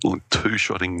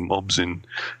two-shotting mobs in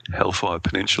Hellfire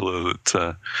Peninsula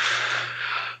that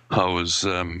I was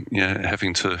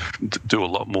having to do a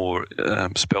lot more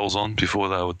spells on before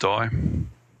they would die.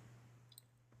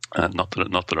 Not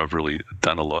that I've really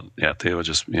done a lot out there. I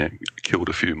just killed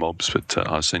a few mobs, but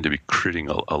I seem to be critting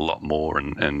a lot more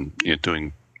and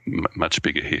doing much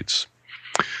bigger hits.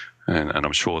 And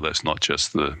I'm sure that's not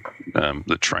just the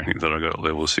training that I got at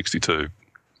level 62.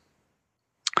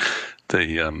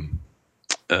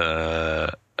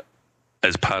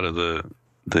 As part of the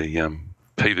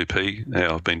PvP,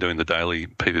 now I've been doing the daily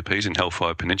PvPs in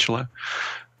Hellfire Peninsula.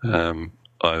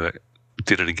 I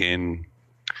did it again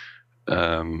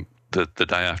the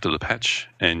day after the patch,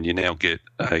 and you now get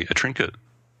a trinket.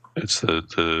 It's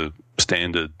the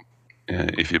standard.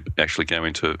 If you actually go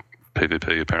into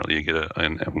PvP, apparently you get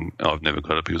and I've never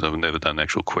got it because I've never done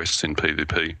actual quests in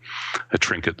PvP, a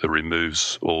trinket that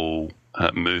removes all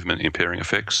movement impairing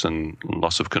effects and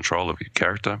loss of control of your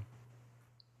character.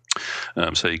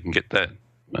 So you can get that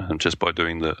just by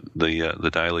doing the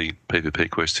daily PvP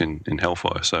quest in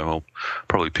Hellfire. So I'll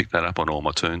probably pick that up on all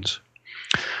my turns.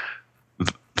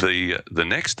 The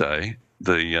next day,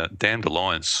 the Damned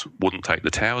Alliance wouldn't take the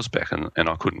towers back, and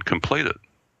I couldn't complete it.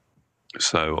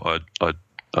 So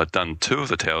I'd done 2 of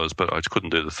the towers, but I couldn't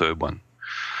do the 3rd one.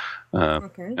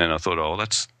 And I thought, oh,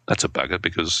 that's a bugger,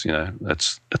 because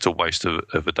that's a waste of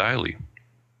a daily.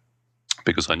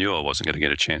 Because I knew I wasn't going to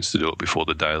get a chance to do it before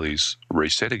the dailies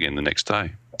reset again the next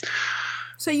day.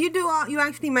 So you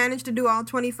actually managed to do all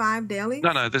 25 dailies?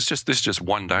 No, this is just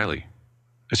one daily.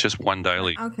 It's just one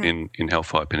daily in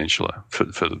Hellfire Peninsula for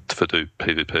do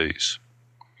PvPs.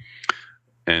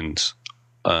 And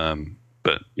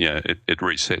but it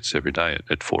resets every day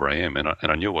at 4 a.m. and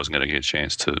I knew I wasn't going to get a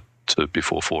chance to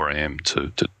before 4 a.m.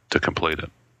 to complete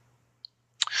it.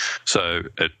 So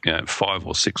at 5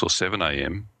 or 6 or 7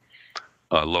 a.m.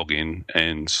 I log in,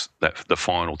 and that the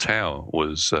final tower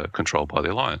was controlled by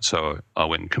the Alliance. So I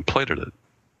went and completed it.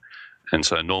 And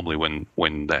so normally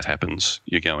when that happens,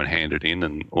 you go and hand it in,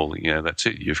 and that's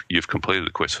it. You've completed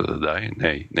the quest for the day, and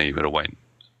now you've got to wait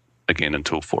again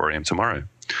until 4 a.m. tomorrow.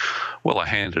 Well, I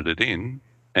handed it in,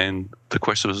 and the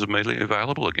quest was immediately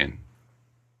available again.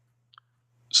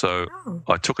 So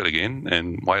I took it again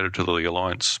and waited till the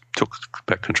Alliance took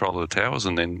back control of the towers,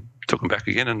 and then took them back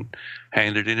again and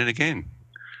handed it in again.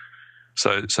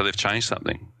 So they've changed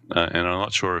something, and I'm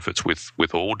not sure if it's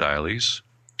with all dailies.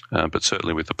 But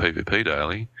certainly with the PvP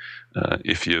daily,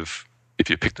 if you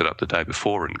picked it up the day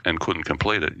before and couldn't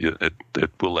complete it,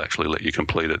 it will actually let you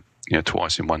complete it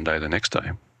twice in one day the next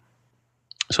day.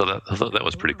 So I thought that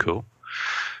was pretty cool.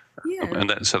 Yeah. And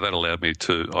that allowed me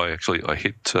to. I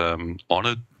hit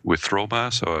honoured with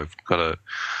Thrallbar, so I've got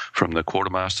from the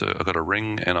quartermaster I got a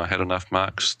ring, and I had enough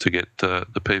marks to get the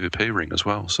PvP ring as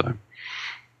well. So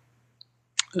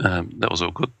that was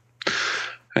all good.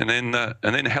 And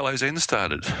then Hallow's End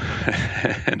started,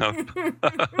 and I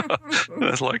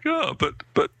was like, oh,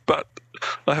 but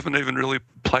I haven't even really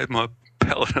played my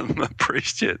paladin than a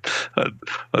priest yet.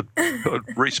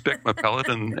 I'd respec my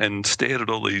paladin and stared at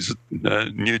all these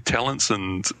new talents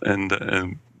and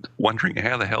wondering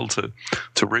how the hell to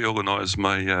reorganise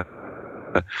my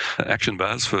action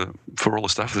bars for all the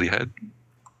stuff that he had,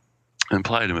 and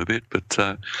played him a bit.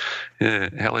 But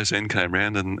Hallow's End came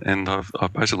round, and I've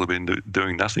basically been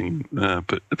doing nothing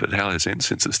but Hallow's End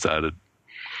since it started.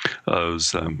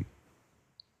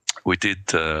 We did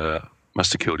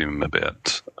must have killed him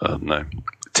about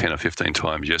 10 or 15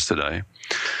 times yesterday,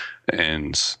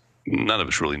 and none of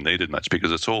us really needed much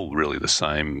because it's all really the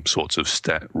same sorts of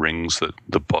stat rings that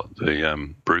the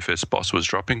Brewfest boss was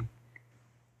dropping.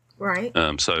 Right.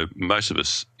 So most of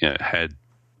us had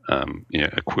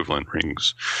equivalent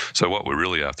rings. So what we're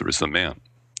really after is the mount,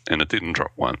 and it didn't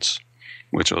drop once,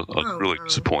 which I was really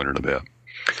disappointed about.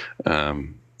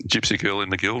 Gypsy Girl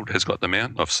in the guild has got the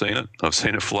mount. I've seen it. I've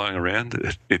seen it flying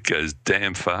around. It goes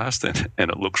damn fast, and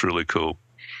it looks really cool.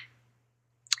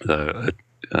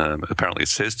 Apparently it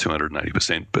says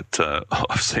 280%, but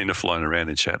I've seen her flying around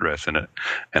in Shatrath, and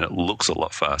it looks a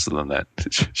lot faster than that.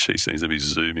 She seems to be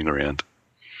zooming around.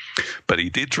 But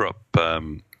he did drop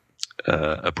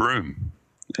a broom,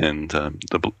 and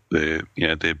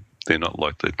they're not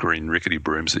like the green rickety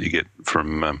brooms that you get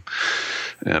from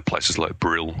places like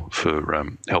Brill for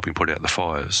helping put out the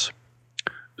fires.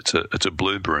 It's a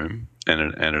blue broom, and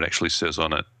it actually says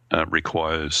on it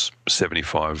requires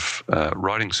 75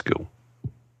 riding skill.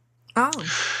 Oh.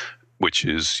 Which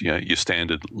is your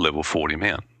standard level 40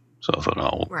 mount. So I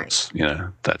thought, right.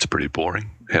 That's pretty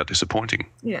boring. How disappointing.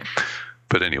 Yeah.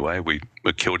 But anyway, we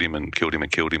killed him and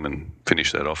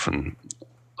finished that off, and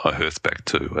I hearthed back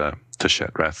to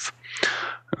Shatrath.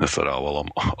 And I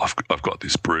thought, I've got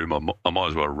this broom. I might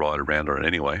as well ride around on it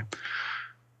anyway.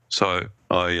 So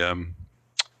I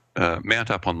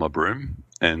mount up on my broom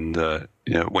and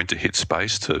went to hit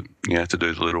space to do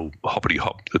the little hoppity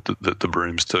hop that the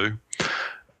brooms do,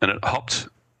 and it hopped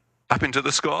up into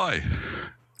the sky.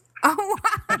 Oh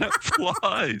wow! And it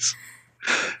flies.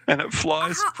 And it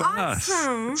flies fast.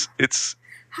 Awesome.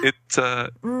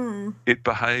 It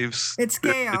behaves. It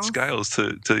scales. It scales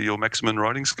to your maximum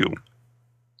riding skill.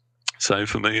 So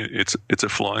for me, it's a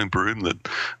flying broom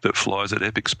that flies at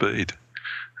epic speed,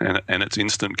 and it's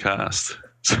instant cast.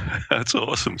 So that's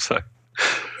awesome. So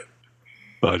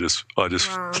I just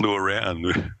flew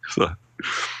around. So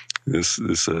this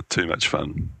too much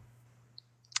fun.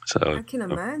 So I can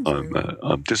imagine.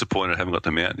 I'm disappointed I haven't got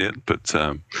them out yet, but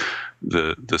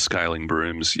the scaling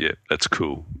brooms, that's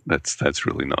cool. That's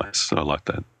really nice. I like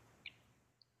that.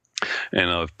 And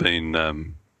I've been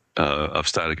I've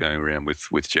started going around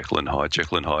with Jekyll and Hyde.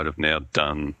 Jekyll and Hyde have now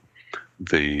done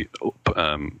the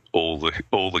all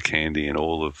the candy in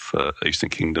all of Eastern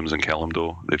Kingdoms and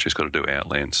Kalimdor. They've just got to do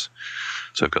Outlands.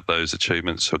 So I've got those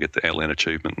achievements. So I get the Outland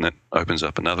achievement, and that opens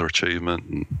up another achievement.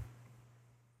 And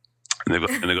they've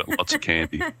got lots of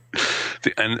candy.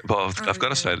 I've got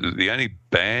to say, the only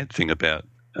bad thing about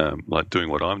like doing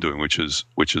what I'm doing, which is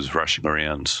rushing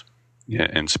around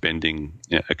and spending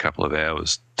a couple of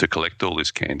hours to collect all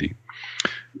this candy,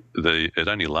 it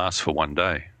only lasts for one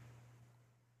day.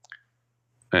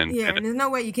 And there's no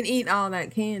way you can eat all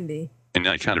that candy. And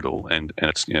you can't at all. And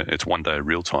it's one day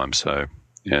real time. So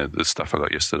the stuff I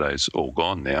got yesterday is all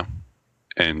gone now,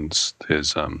 and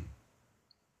there's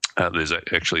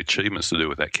actually achievements to do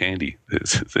with that candy.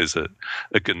 There's a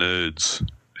Gnerd's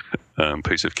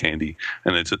piece of candy,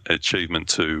 and there's an achievement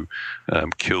to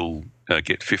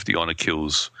get 50 honor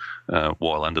kills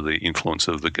while under the influence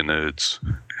of the Gnerd's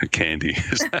candy.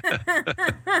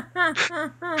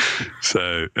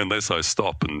 So unless I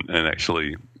stop and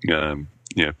actually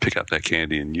pick up that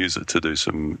candy and use it to do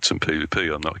some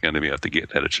PvP, I'm not going to be able to get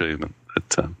that achievement.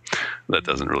 But that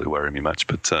doesn't really worry me much.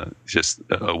 But just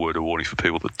a word of warning for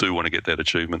people that do want to get that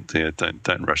achievement: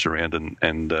 don't rush around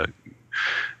and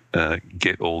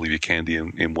get all of your candy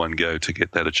in one go to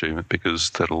get that achievement, because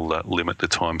that'll limit the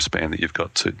time span that you've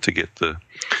got to get the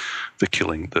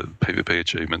killing, the PvP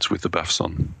achievements with the buffs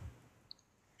on.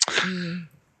 Mm.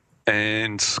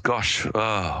 And gosh,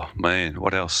 oh man,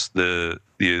 what else? There's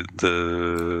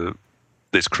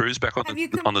crews back on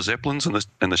the Zeppelins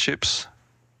and the ships.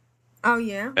 Oh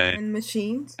yeah, and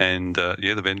machines. And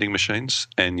the vending machines.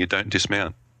 And you don't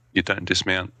dismount. You don't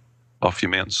dismount off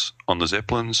your mounts on the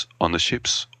Zeppelins, on the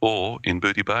ships, or in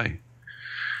Booty Bay.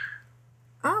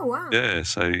 Oh wow! Yeah,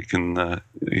 so you can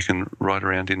ride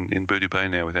around in Booty Bay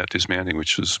now without dismounting,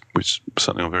 which is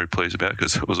something I'm very pleased about,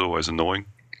 because it was always annoying.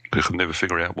 I could never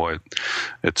figure out why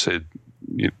it said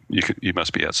you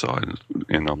must be outside,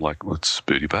 and I'm like, well, it's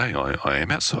Booty Bay. I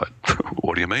am outside.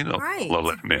 What do you mean? Right. I'll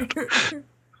let him out.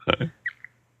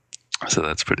 So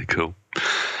that's pretty cool.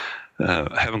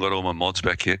 I haven't got all my mods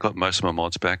back yet. Got most of my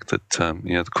mods back. That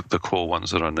the core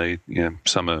ones that I need.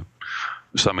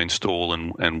 Some install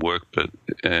and work, but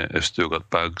have still got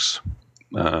bugs.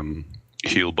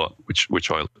 Healbot,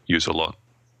 which I use a lot,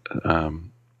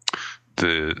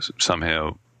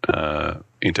 somehow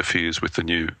interferes with the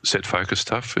new set focus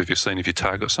stuff. Have you seen if you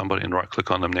target somebody and right click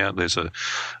on them now, there's a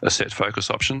set focus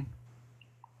option.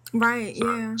 Right.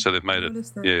 Yeah. So they've made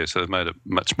it. Yeah. So they've made it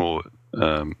much more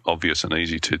obvious and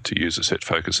easy to use a set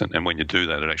focus, and when you do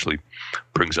that, it actually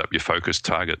brings up your focus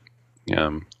target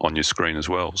on your screen as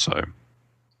well. So.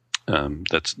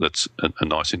 That's a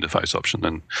nice interface option,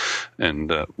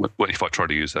 and if I try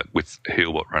to use that with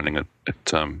Healbot running it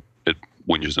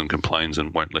whinges and complains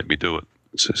and won't let me do it.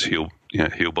 It says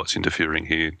Healbot's interfering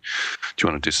here. Do you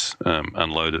want to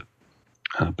unload it?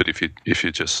 But if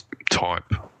you just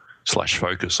type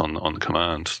 /focus on the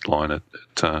command line,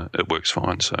 it works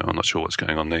fine. So I'm not sure what's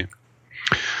going on there.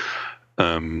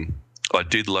 I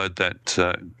did load that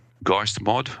Geist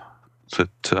mod that.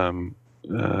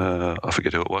 I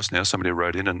forget who it was now. Somebody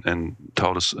wrote in and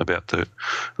told us about the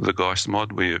Geist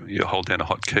mod where you hold down a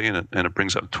hotkey and it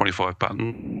brings up 25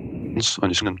 buttons on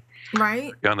your screen.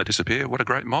 Right. And they disappear. What a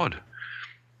great mod.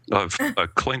 I've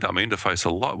cleaned up my interface a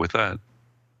lot with that.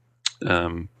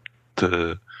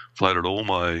 Loaded all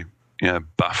my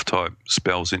buff type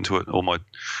spells into it, all my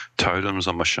totems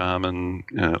on my shaman,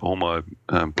 all my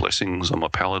blessings on my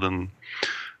paladin,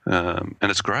 and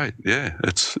it's great. Yeah,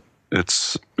 it's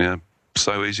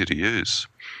so easy to use.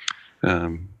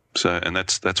 And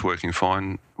that's working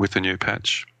fine with the new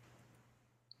patch.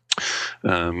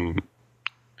 Most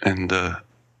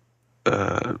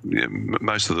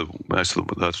of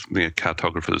the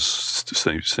cartographers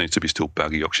seems to be still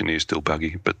buggy. Auctioneer's still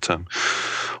buggy, but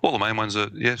all the main ones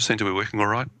seem to be working all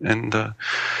right. And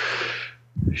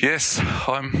yes,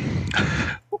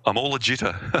 I'm all a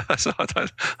jitter, so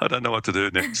I don't know what to do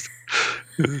next.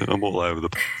 I'm all over the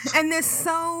place. And there's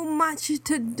so much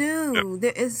to do. Yep.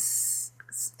 There is,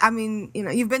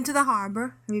 you've been to the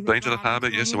harbour. Been to the harbour,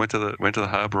 yes. I went to the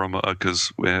harbour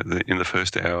because in the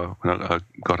first hour when I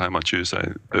got home on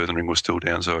Tuesday, Earthen Ring was still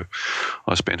down, so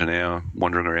I spent an hour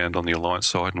wandering around on the Alliance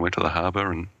side and went to the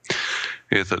harbour. And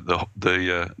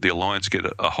the Alliance get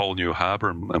a whole new harbour,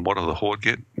 and what do the Horde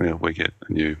get? We get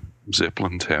a new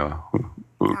Zeppelin tower.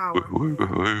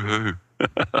 Woo-hoo.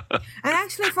 And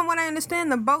actually, from what I understand,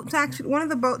 one of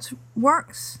the boats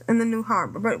works in the new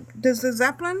harbour. But does the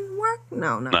Zeppelin work?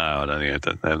 No. No, I don't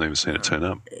think I haven't even seen it turn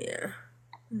up. Yeah.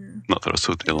 Not that I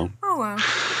saw too long. Oh well,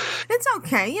 it's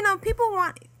okay. People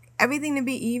want everything to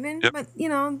be even, yep. But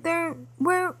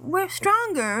we're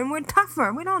stronger and we're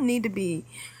tougher. We don't need to be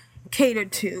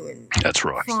catered to and that's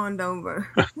right. fawned over.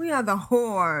 We are the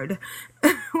Horde.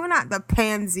 We're not the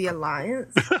Pansy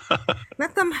Alliance.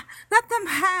 Let them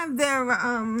have their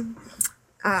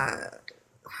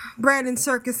bread and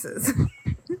circuses.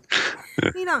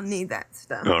 We don't need that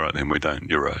stuff. All right, then we don't.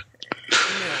 You're right.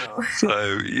 No.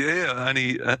 So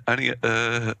only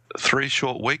 3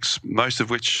 short weeks, most of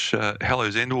which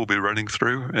Hallow's End will be running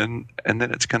through, and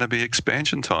then it's going to be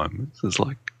expansion time. It's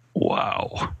like,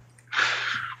 wow.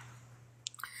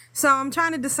 So I'm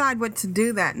trying to decide what to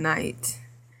do that night.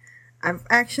 I've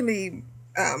actually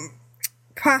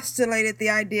postulated the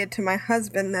idea to my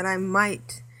husband that I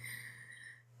might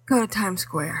go to Times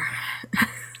Square.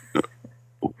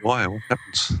 Why? What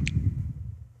happens?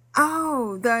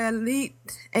 Oh, the Elite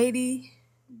 80.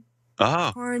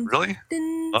 Oh, really?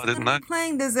 I didn't know.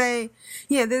 Playing. There's a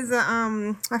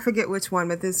I forget which one,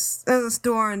 but there's a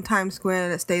store in Times Square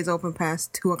that stays open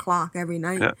past 2:00 every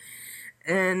night. Yeah.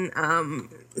 And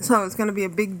so it's going to be a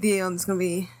big deal. It's going to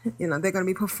be, they're going to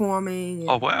be performing.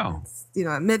 Oh, wow.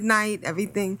 At midnight,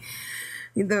 everything.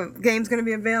 The game's going to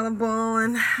be available.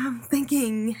 And I'm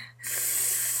thinking,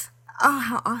 oh,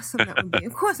 how awesome that would be.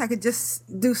 Of course, I could just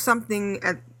do something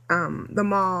at the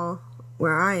mall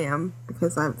where I am,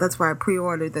 because that's where I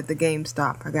pre-ordered at the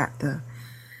GameStop. I got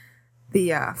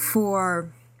the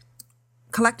 4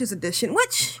 collector's edition,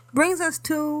 which brings us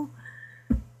to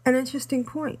an interesting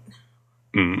point.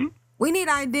 Mm-hmm. We need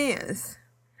ideas.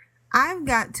 I've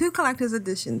got 2 collector's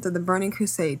editions of the Burning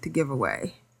Crusade to give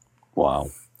away.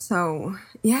 Wow. So,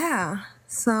 yeah.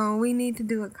 So we need to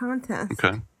do a contest.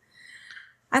 Okay.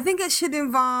 I think it should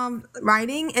involve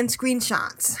writing and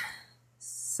screenshots.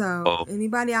 So,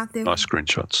 anybody out there? Nice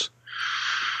screenshots.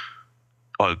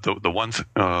 Oh, the one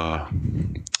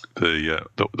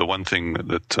thing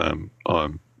that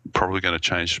I'm probably going to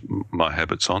change my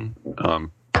habits on.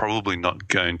 Probably not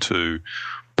going to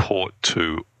port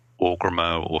to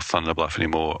Orgrimmar or Thunderbluff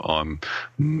anymore. I'm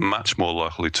much more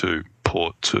likely to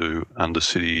port to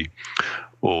Undercity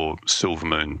or Silver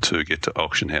Moon to get to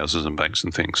auction houses and banks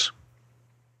and things.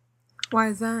 Why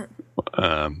is that?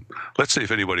 Let's see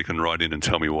if anybody can write in and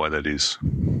tell me why that is.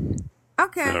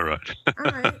 Okay. All right.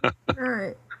 All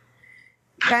right.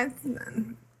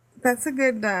 That's a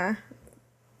good.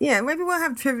 Yeah, maybe we'll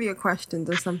have trivia questions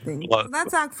or something. Well, So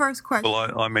that's our first question.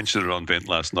 Well, I mentioned it on Vent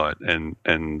last night, and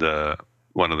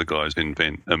one of the guys in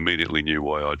Vent immediately knew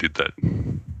why I did that.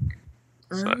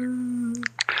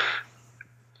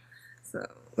 So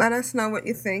let us know what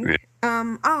you think.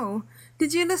 Yeah. Oh,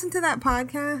 did you listen to that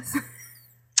podcast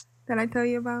that I tell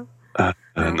you about?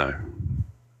 No.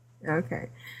 Okay.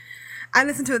 I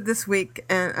listened to it this week,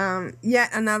 and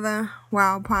yet another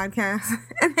WoW podcast,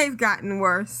 and they've gotten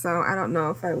worse, so I don't know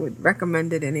if I would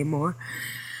recommend it anymore.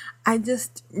 I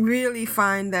just really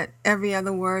find that every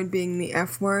other word being the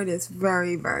F word is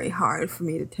very, very hard for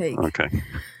me to take. Okay.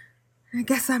 I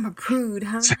guess I'm a prude,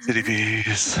 huh? Sensitive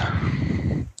ears.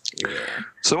 Yeah.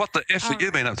 So what the F have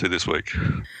you been up to this week?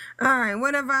 All right,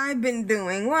 what have I been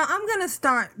doing? Well, I'm going to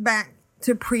start back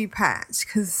to pre-patch,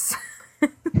 because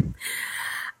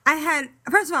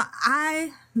first of all,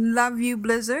 I love you,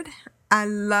 Blizzard. I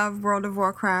love World of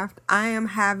Warcraft. I am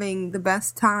having the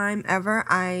best time ever.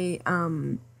 I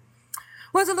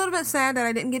was a little bit sad that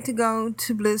I didn't get to go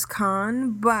to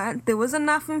BlizzCon, but there was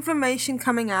enough information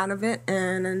coming out of it,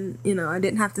 and I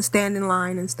didn't have to stand in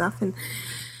line and stuff, and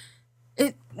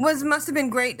it must have been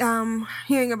great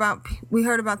hearing about. We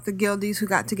heard about the guildies who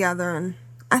got together, and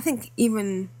I think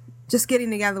even just getting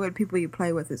together with people you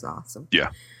play with is awesome.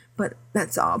 Yeah. But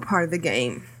that's all part of the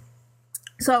game.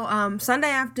 So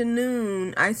Sunday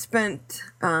afternoon, I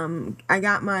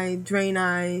got my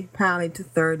Draenei Pally to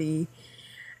 30,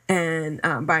 and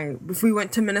we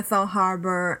went to Menethil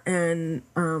Harbor, and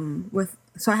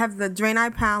so I have the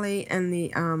Draenei Pally and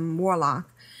the Warlock,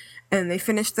 and they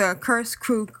finished the Cursed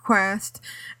Crew quest,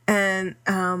 and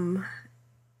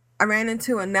I ran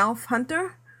into a Nelf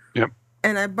Hunter. Yep.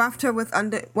 And I buffed her with I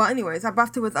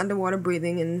buffed her with underwater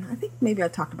breathing, and I think maybe I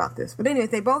talked about this. But anyways,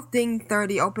 they both dinged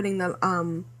 30, opening the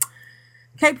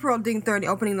Ctrl dinged 30,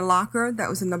 opening the locker that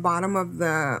was in the bottom of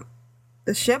the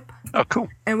ship. Oh, cool.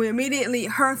 And we immediately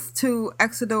hearthed to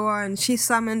Exodore, and she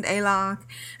summoned Alok,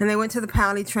 and they went to the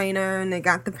Pally trainer, and they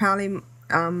got the Pally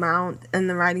mount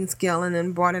and the riding skill, and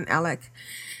then bought an Alec,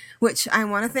 which I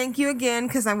want to thank you again,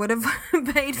 because I would have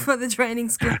paid for the training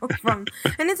skill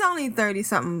and it's only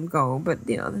 30-something gold, but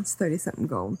that's 30-something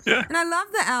gold. Yeah. And I love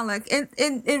the Alec.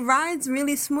 It rides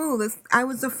really smooth. I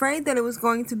was afraid that it was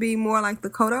going to be more like the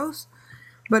Kodos,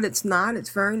 but it's not.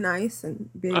 It's very nice and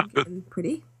big and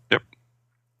pretty. Yep.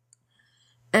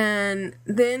 And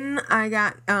then I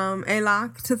got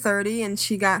Alok to 30, and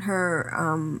she got her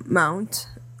mount,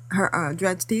 her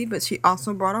dread steed, but she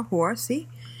also brought a horse, see?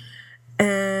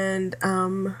 And,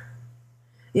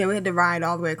 we had to ride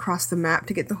all the way across the map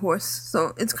to get the horse.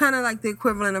 So it's kind of like the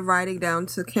equivalent of riding down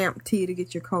to Camp T to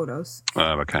get your Kodos.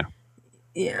 Okay.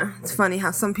 Yeah, it's funny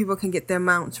how some people can get their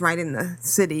mounts right in the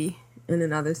city, and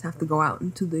then others have to go out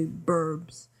into the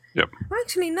burbs. Yep. Well,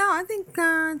 actually, no, I think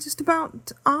just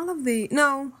about all of the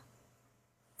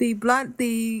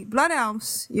Blood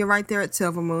Elves, you're right there at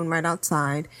Silver Moon, right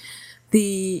outside.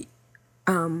 The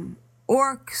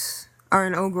Orcs are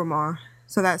in Orgrimmar,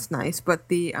 so that's nice. But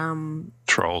the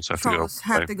Trolls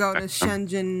have to go to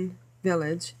Shenzhen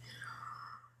Village.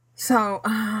 So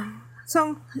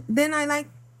then I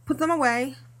put them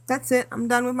away. That's it. I'm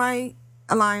done with my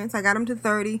alliance. I got them to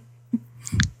 30.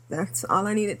 That's all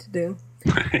I needed to do.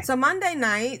 So Monday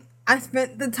night, I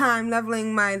spent the time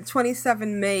leveling my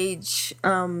 27 mage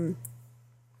Blood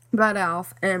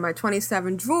Elf and my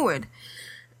 27 Druid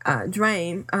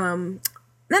Drain.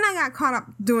 Then I got caught up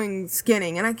doing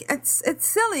skinning, and it's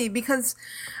silly because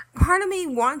part of me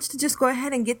wants to just go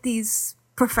ahead and get these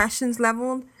professions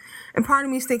leveled, and part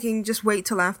of me is thinking just wait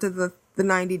till after the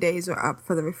 90 days are up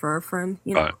for the refer a friend.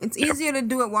 It's easier to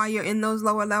do it while you're in those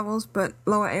lower levels, but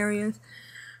lower areas.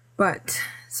 But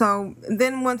so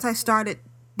then once I started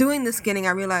doing the skinning,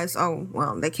 I realized, oh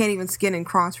well, they can't even skin in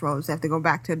Crossroads. They have to go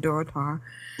back to Duratar.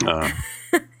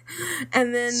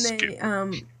 And then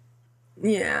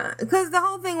because the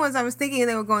whole thing was I was thinking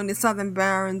they were going to Southern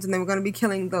Barrens and they were going to be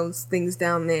killing those things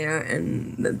down there,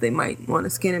 and that they might want to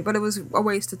skin it, but it was a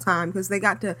waste of time because they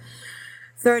got to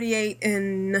 38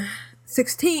 and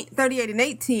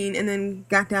 18, and then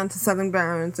got down to Southern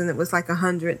Barrens, and it was like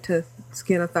 100 to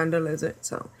skin a thunder lizard.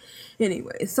 So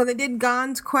anyway, so they did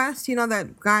Gon's quest,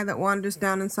 that guy that wanders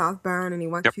down in South Barren, and he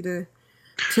wants you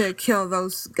to kill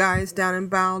those guys down in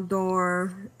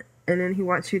Baldor, and then he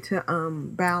wants you to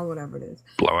Bal, whatever it is.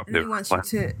 Blow up and he wants you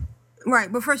to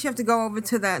but first you have to go over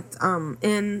to that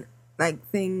inn like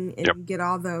thing and Yep. get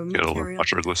all the Get all the material.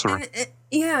 nitroglycerin.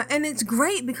 And it's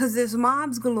great because there's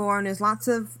mobs galore and there's lots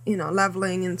of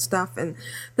leveling and stuff. And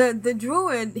the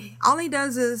druid, all he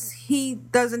does is he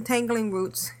does entangling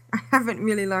roots. I haven't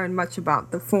really learned much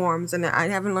about the forms, and I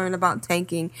haven't learned about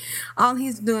tanking. All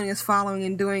he's doing is following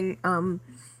and doing the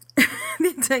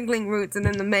entangling roots, and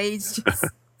then the mage just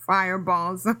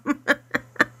fireballs them.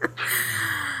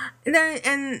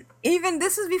 And even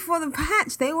this is before the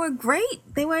patch. They were great.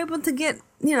 They were able to get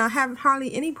have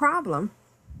hardly any problem.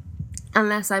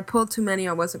 Unless I pulled too many,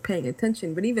 I wasn't paying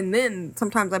attention. But even then,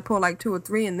 sometimes I pulled like 2 or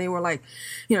 3, and they were like,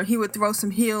 he would throw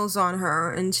some heals on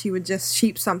her, and she would just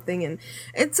sheep something, and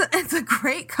it's a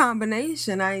great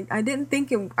combination. I didn't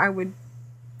think I would,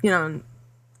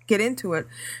 get into it,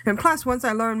 and plus once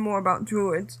I learned more about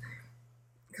druids,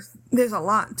 there's a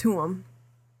lot to them.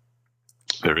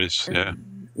 There is, yeah.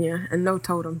 Yeah, and no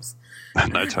totems.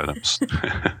 No totems.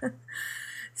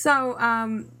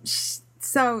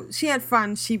 So she had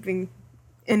fun sheeping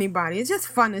anybody. It's just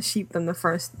fun to sheep them the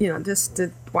first, just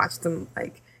to watch them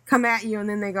like come at you and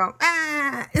then they go,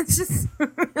 ah, it's just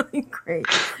really great.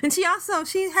 And she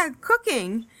had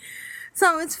cooking.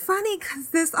 So it's funny because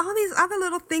there's all these other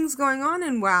little things going on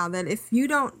in WoW that if you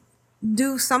don't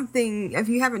do something, if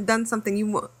you haven't done something,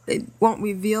 it won't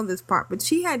reveal this part. But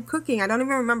she had cooking. I don't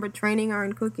even remember training her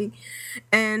in cooking.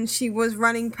 And she was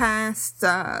running past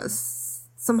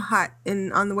some hut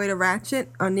on the way to Ratchet,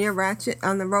 or near Ratchet,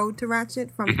 on the road to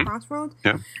Ratchet from Crossroads.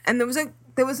 Yeah. And there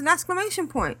was an exclamation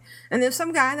point. And there's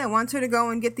some guy that wants her to go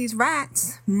and get these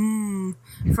rats from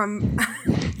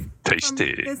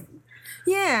Tasty.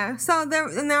 Yeah, so they're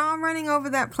all running over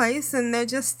that place, and they're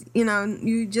just,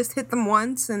 you just hit them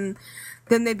once, and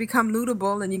then they become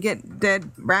lootable, and you get dead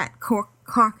rat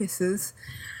carcasses.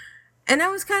 And that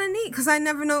was kind of neat, because I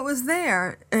never knew it was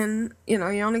there. And, you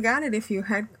only got it if you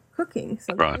had cooking,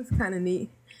 so that was kind of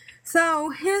neat. So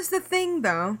here's the thing,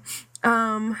 though.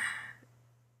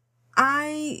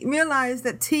 I realized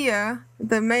that Tia,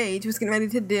 the mage, was getting ready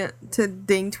to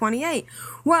ding 28.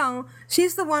 Well,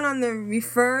 she's the one on the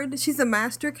referred. She's the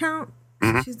master count.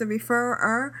 She's the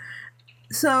referrer.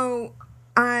 So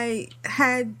I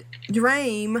had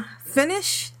Drame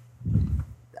finish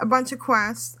a bunch of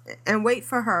quests and wait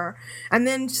for her, and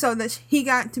then so that he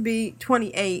got to be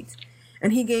 28,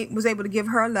 and he was able to give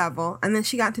her a level, and then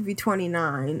she got to be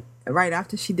 29 right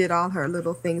after she did all her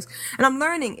little things. And I'm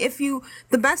learning,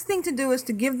 the best thing to do is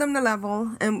to give them the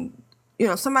level, and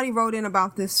somebody wrote in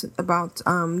about this, about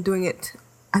doing it,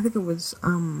 I think it was I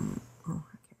can't remember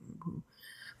who,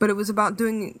 but it was about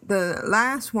doing the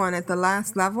last one at the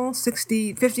last level,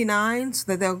 59,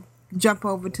 so that they'll jump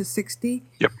over to 60.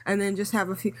 Yep. And then just have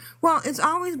a few. Well, it's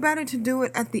always better to do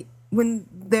it when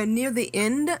they're near the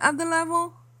end of the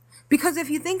level, because if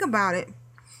you think about it,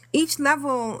 each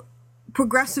level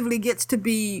progressively gets to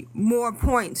be more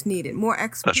points needed, more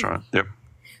XP. That's right. Yep.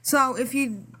 So if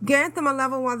you grant them a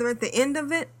level while they're at the end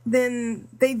of it, then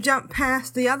they jump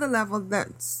past the other level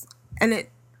and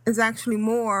it is actually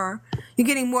more, you're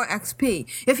getting more XP.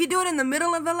 If you do it in the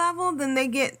middle of the level, then they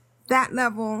get that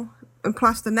level and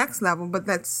plus the next level, but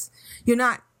you're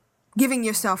not giving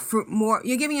yourself more,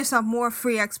 you're giving yourself more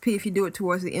free XP if you do it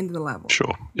towards the end of the level.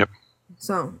 Sure. Yep.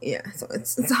 So, yeah, so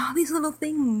it's all these little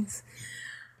things.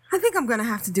 I think I'm going to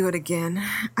have to do it again.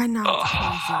 I know.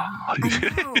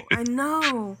 I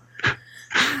know.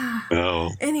 Oh.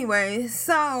 Anyway,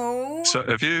 so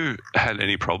have you had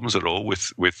any problems at all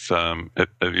with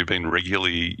have you been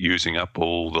regularly using up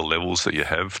all the levels that you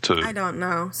have to? I don't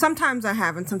know. Sometimes I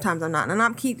have and sometimes I'm not. And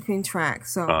I'm keeping track,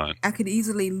 so I could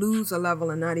easily lose a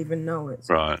level and not even know it.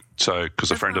 So. Right. So, because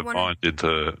a friend of mine did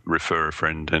the refer a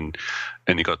friend, and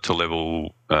he got to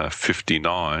level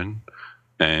 59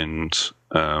 and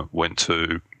went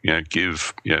to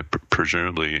give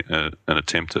presumably an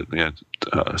attempt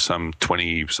at some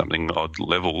 20 something odd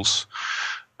levels,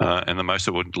 and the most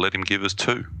it would let him give is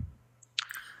 2.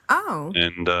 Oh.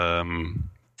 And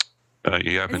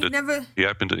he had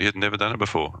never done it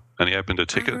before, and he opened a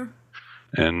ticket,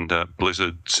 and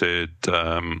Blizzard said,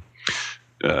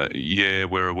 yeah,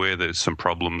 we're aware there's some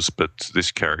problems, but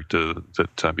this character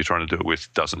that you're trying to do it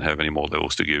with doesn't have any more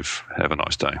levels to give. Have a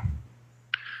nice day.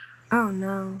 Oh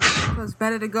no! So it's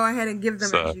better to go ahead and give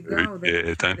them as you go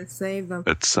than try to save them.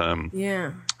 It's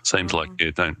seems like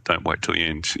don't wait till the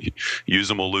end. Use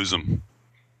them or lose them.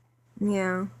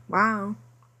 Yeah. Wow.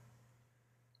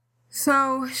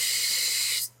 So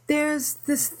there's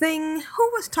this thing.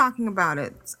 Who was talking about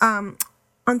it? On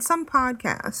some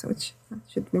podcast, which I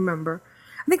should remember.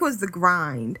 I think it was The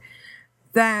Grind.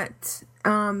 That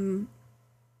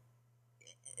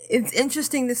it's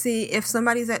interesting to see if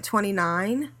somebody's at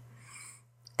 29.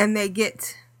 and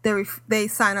they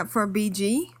sign up for a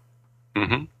BG,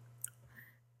 Mm-hmm.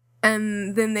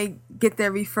 and then they get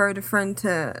their referred a friend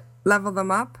to level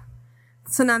them up.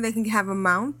 So now they can have a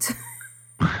mount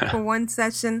for one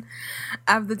session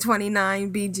of the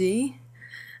 29 BG.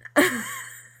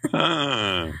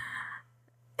 Ah.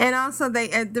 And also, they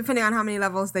depending on how many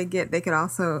levels they get, they could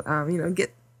also,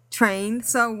 get trained.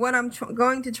 So what I'm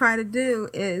going to try to do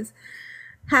is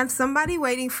have somebody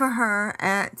waiting for her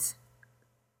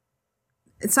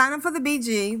sign up for the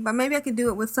BG, but maybe I could do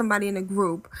it with somebody in a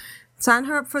group. Sign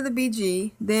her up for the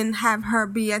BG, then have her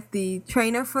be at the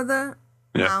trainer for the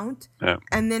mount,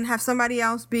 and then have somebody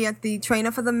else be at the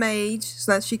trainer for the mage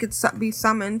so that she could be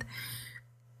summoned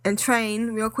and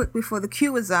train real quick before the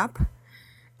queue is up,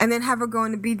 and then have her go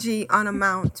into BG on a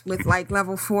mount with like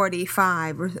level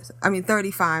 35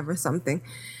 or something,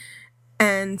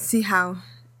 and see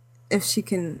if she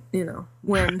can,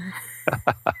 win.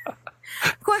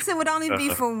 Of course, it would only be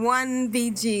for one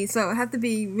BG, so it would have to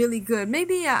be really good.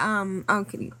 Maybe I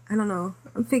don't know.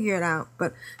 I'll figure it out.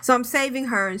 But so I'm saving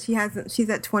her, and she's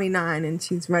at 29, and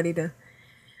she's ready to.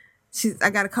 I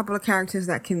got a couple of characters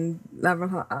that can level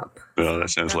her up. Well, that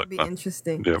sounds like be fun.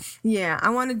 interesting. Yep. Yeah, I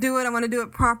want to do it. I want to do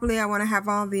it properly. I want to have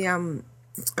all the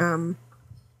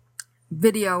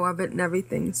video of it and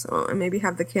everything. So and maybe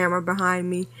have the camera behind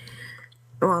me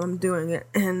while I'm doing it.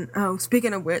 And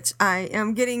speaking of which, I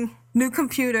am getting new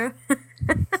computer.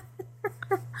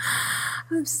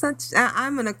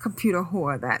 I'm in a computer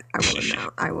whore, that I will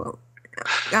announce. I will.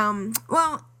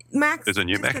 Well, Mac. There's a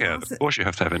new Mac out. Of course, you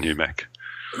have to have a new Mac.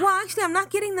 Well, actually, I'm not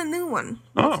getting the new one,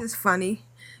 Oh. which is funny.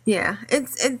 Yeah,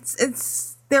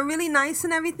 it's they're really nice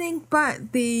and everything,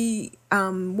 but the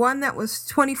one that was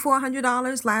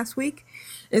 $2,400 last week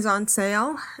is on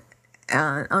sale,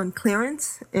 on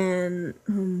clearance, and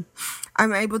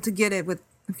I'm able to get it with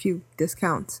a few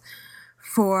discounts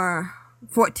for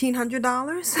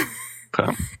 $1,400.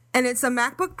 Okay. And it's a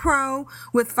MacBook Pro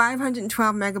with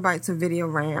 512 megabytes of video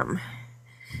RAM.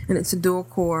 And it's a dual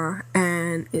core,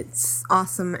 and it's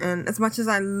awesome. And as much as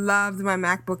I loved my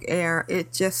MacBook Air,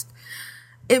 it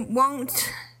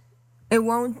won't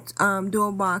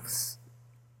dual box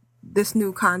this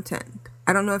new content.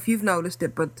 I don't know if you've noticed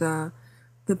it, but the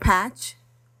patch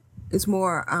is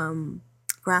more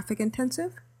graphic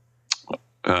intensive.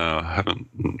 I haven't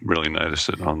really noticed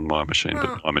it on my machine,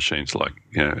 but my machine's like,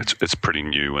 it's pretty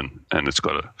new, and it's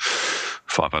got a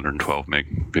 512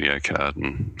 meg video card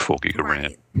and 4 gig of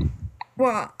RAM.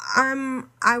 Well,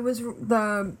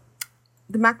 the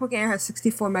MacBook Air has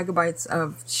 64 megabytes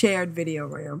of shared video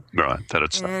RAM. Right, that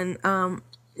it's and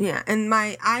and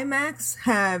my iMacs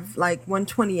have like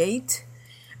 128,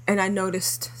 and I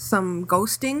noticed some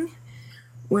ghosting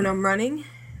when I'm running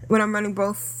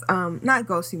both not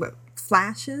ghosting but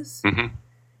flashes. Mm-hmm.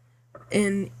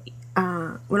 In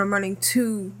when I'm running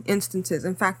two instances.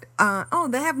 In fact,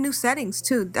 they have new settings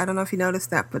too. I don't know if you noticed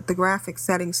that, but the graphics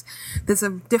settings, there's a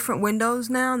different windows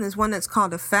now, and there's one that's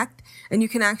called Effect, and you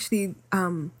can actually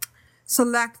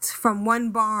select from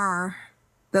one bar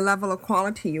the level of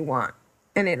quality you want,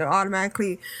 and it'll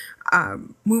automatically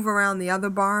move around the other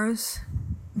bars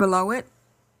below it,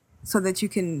 so that you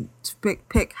can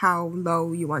pick how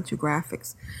low you want your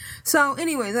graphics. So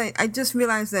anyways, I just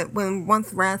realized that when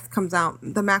Once Wrath comes out,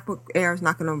 the MacBook Air is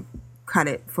not going to cut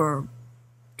it for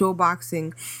dual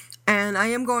boxing. And I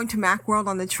am going to Macworld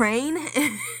on the train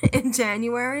in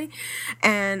January.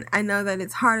 And I know that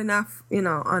it's hard enough,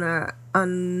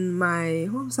 on my,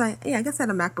 what was I? Yeah, I guess I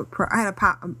had a MacBook Pro. I had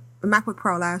a MacBook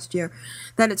Pro last year.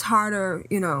 That it's harder,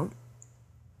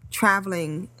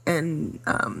 traveling and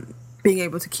being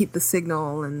able to keep the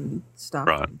signal and stuff.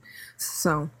 Right.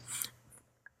 So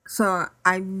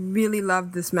I really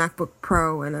love this MacBook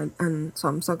Pro, and so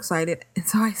I'm so excited. And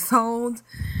so I sold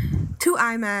 2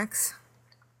 iMacs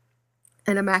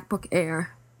and a MacBook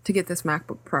Air to get this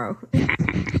MacBook Pro.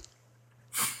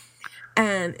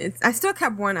 And I still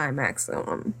kept one iMac,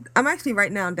 so I'm actually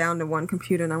right now down to one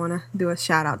computer, and I want to do a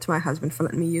shout out to my husband for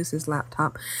letting me use his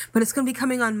laptop. But it's going to be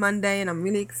coming on Monday, and I'm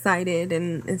really excited,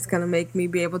 and it's going to make me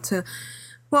be able to.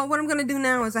 Well, what I'm going to do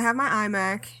now is I have my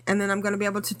iMac, and then I'm going to be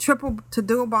able to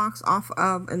dual box off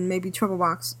of, and maybe triple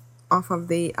box off of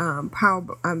the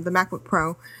the MacBook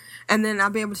Pro, and then I'll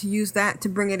be able to use that to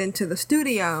bring it into the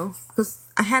studio, because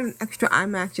I had an extra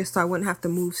iMac just so I wouldn't have to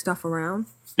move stuff around.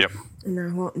 Yep. And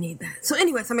I won't need that. So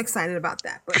anyways, I'm excited about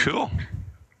that. But, Cool.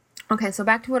 okay, so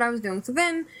back to what I was doing. So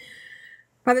then,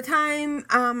 by the time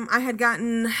I had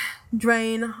gotten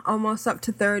Drain almost up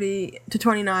to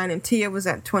 29, and Tia was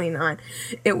at 29,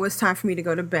 it was time for me to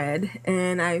go to bed.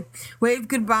 And I waved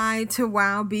goodbye to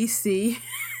WoW BC.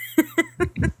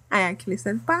 I actually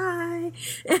said bye.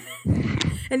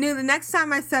 And knew the next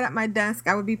time I sat at my desk,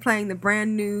 I would be playing the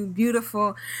brand new,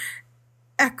 beautiful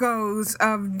Echoes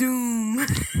of Doom.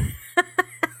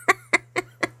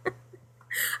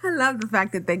 I love the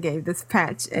fact that they gave this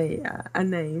patch a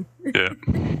name. Yeah.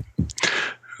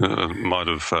 Might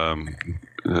have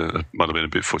been a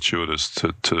bit fortuitous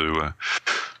to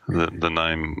the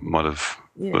name might have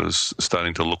was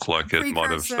starting to look like it might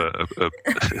have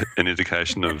an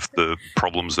indication of the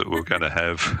problems that we're going to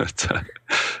have.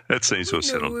 It seems to have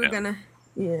settled down.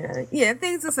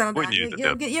 Things are settled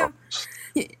down.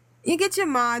 You get your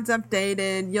mods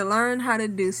updated. You learn how to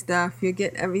do stuff. You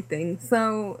get everything.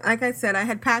 So, like I said, I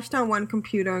had patched on one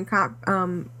computer and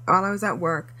while I was at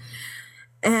work.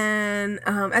 And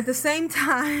at the same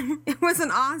time, it was an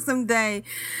awesome day.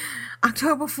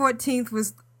 October 14th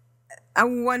was a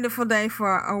wonderful day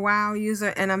for a WoW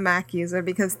user and a Mac user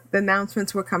because the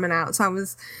announcements were coming out. So I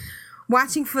was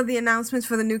watching for the announcements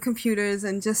for the new computers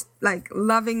and just like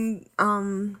loving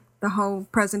the whole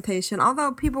presentation.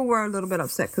 Although people were a little bit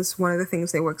upset because one of the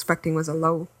things they were expecting was a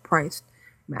low-priced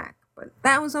Mac. But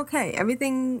that was okay.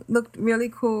 Everything looked really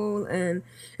cool and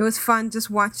it was fun just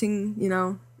watching,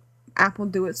 Apple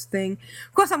do its thing.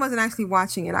 Of course, I wasn't actually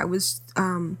watching it. I was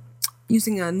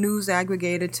using a news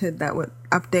aggregator that would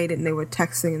update it, and they were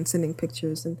texting and sending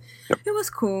pictures, and it was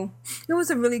cool. It was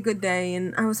a really good day,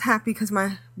 and I was happy because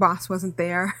my boss wasn't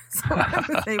there, so I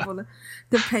was able to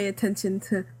pay attention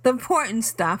to the important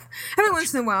stuff. Every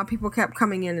once in a while, people kept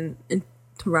coming in and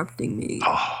interrupting me,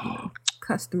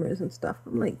 customers and stuff.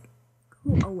 I'm like,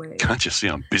 go away. Can't you see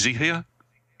I'm busy here?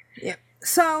 Yeah.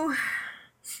 So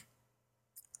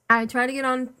I tried to get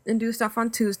on and do stuff on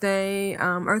Tuesday.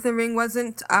 Earthen Ring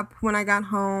wasn't up when I got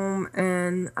home,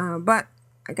 but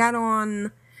I got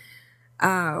on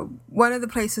one of the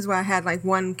places where I had like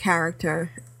one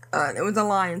character. It was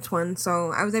Alliance one,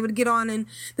 so I was able to get on. And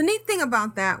the neat thing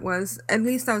about that was at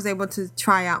least I was able to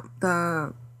try out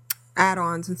the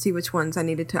add-ons and see which ones I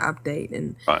needed to update.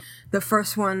 And the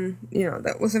first one,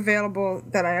 that was available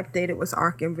that I updated was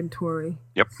Arc Inventory.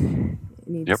 Yep. You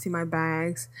need to see my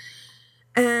bags.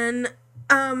 And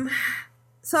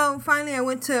so finally I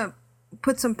went to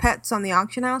put some pets on the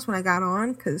auction house when I got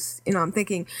on because, I'm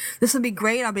thinking this will be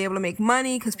great. I'll be able to make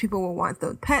money because people will want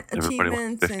the pet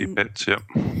achievements. 50 pets, yep.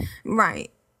 Right.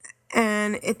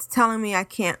 And it's telling me I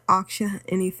can't auction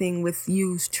anything with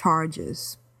used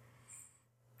charges.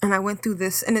 And I went through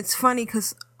this, and it's funny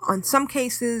because on some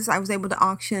cases I was able to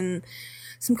auction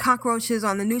some cockroaches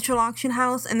on the neutral auction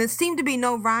house, and there seemed to be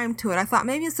no rhyme to it. I thought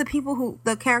maybe it's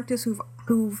the characters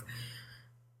who've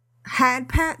had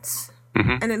pets,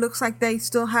 and it looks like they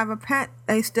still have a pet.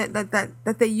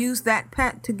 That they use that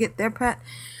pet to get their pet,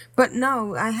 but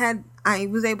no, I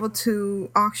was able to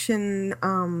auction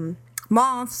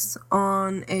moths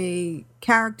on a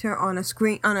character on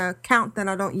an account that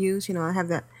I don't use. I have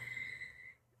that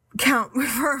the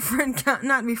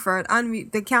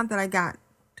account that I got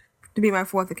to be my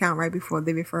fourth account right before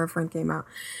the Refer a Friend came out.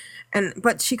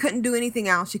 But she couldn't do anything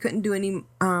else. She couldn't do any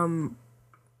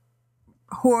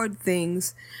hoard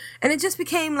things. And it just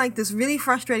became like this really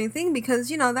frustrating thing because,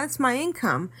 that's my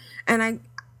income. And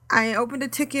I opened a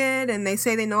ticket and they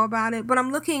say they know about it, but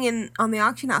I'm looking on the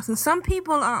auction house and some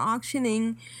people are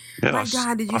auctioning. Yeah, my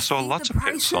God, did you I saw see lots the of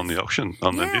prices? pets on the auction,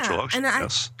 on the neutral auction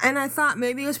house. And I thought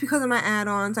maybe it was because of my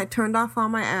add-ons. I turned off all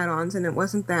my add-ons and it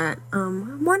wasn't that.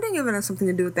 I'm wondering if it has something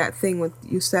to do with that thing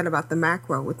you said about the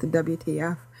macro with the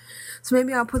WTF. So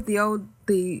maybe I'll put the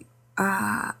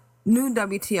new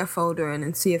WTF folder in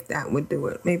and see if that would do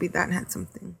it. Maybe that had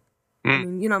something. I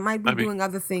mean, might be doing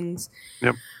other things.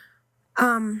 Yep.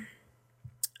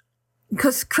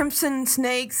 Because Crimson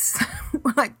Snakes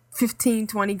were like 15,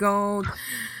 20 gold.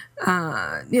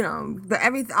 All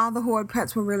the horde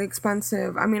pets were really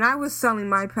expensive. I mean, I was selling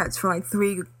my pets for like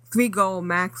three gold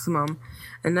maximum,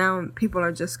 and now people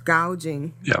are just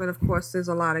gouging. Yep. But of course, there's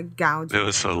a lot of gouging. There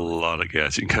was a lot of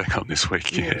gouging going on this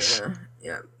week. Yes.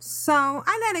 Yeah. So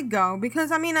I let it go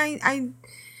because I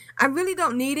really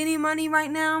don't need any money right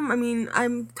now. I mean,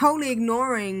 I'm totally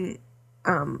ignoring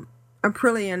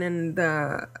Aprillian and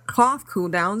the cloth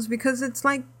cooldowns because it's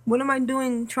like, what am I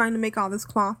doing trying to make all this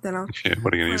cloth that I'll... Yeah,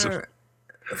 what are you going to use it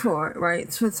for?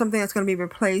 Right, so it's something that's going to be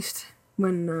replaced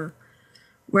when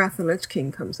Wrath of the Lich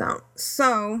King comes out.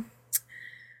 So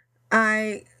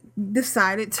I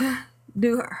decided to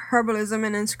do herbalism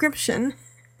and inscription.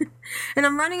 And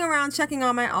I'm running around checking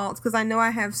all my alts because I know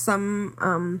I have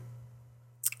some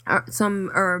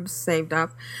herbs saved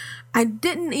up. I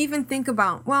didn't even think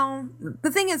about,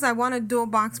 the thing is I want to dual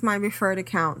box my referred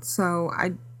account, so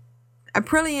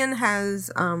Aprillian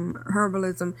has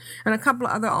herbalism, and a couple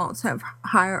of other alts have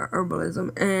higher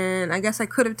herbalism. And I guess I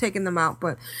could have taken them out,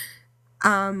 but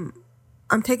I'm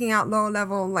taking out lower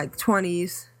level like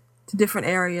 20s to different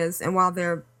areas, and while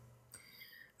they're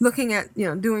looking at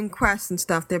doing quests and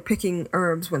stuff, they're picking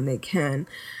herbs when they can.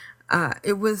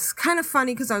 It was kind of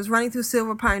funny because I was running through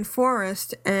Silver Pine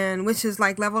Forest, and which is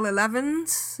like level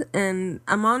 11s, and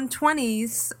I'm on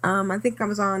 20s. I think I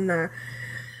was on.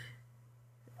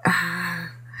 I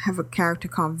have a character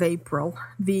called Vapril,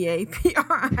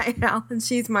 Vapril, and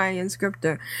she's my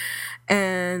inscriptor.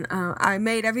 And I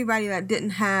made everybody that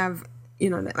didn't have, they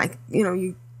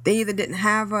either didn't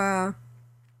have a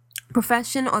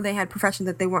profession or they had profession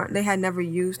that they had never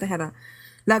used. They had a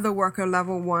leather worker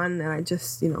level 1, and I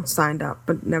just signed up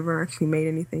but never actually made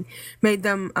anything. Made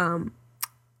them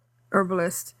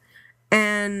herbalist,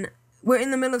 and we're in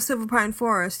the middle of Silver Pine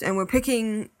Forest, and we're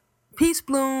picking Peace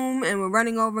Bloom, and we're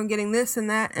running over and getting this and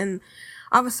that, and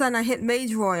all of a sudden I hit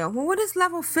Mage Royal. Well, what is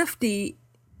level 50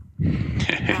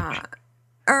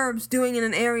 herbs doing in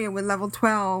an area with level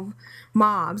 12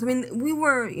 mobs? I mean, we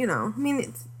were,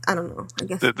 it's, I don't know. I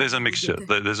guess there's a mixture.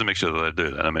 There's a mixture that they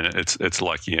do that. I mean, it's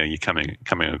like you're coming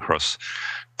across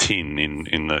tin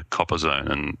in the copper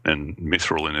zone and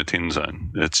mithril in a tin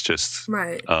zone. It's just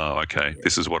right. Oh, okay.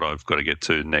 This is what I've got to get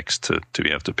to next to be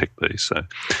able to pick these. So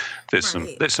there's some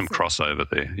crossover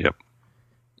there. Yep.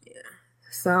 Yeah.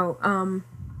 So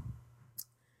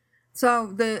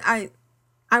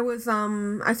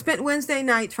I spent Wednesday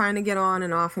night trying to get on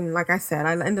and off, and like I said,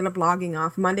 I ended up logging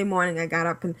off. Monday morning I got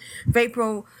up, and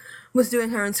Vapril was doing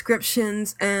her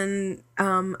inscriptions, and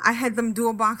I had them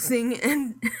dual boxing,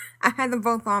 and I had them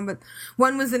both on, but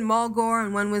one was in Mulgore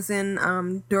and one was in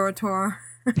Durator,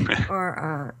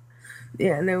 and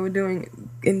they were doing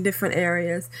in different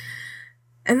areas.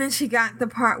 And then she got the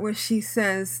part where she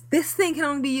says, "This thing can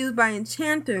only be used by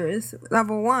enchanters,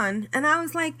 level 1," and I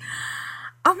was like,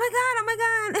 oh my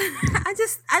god! I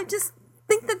just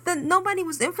think that nobody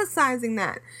was emphasizing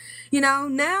that.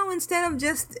 Now instead of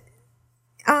just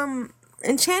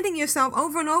enchanting yourself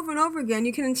over and over and over again,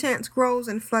 you can enchant scrolls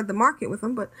and flood the market with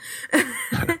them. But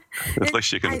at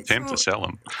least you can attempt to sell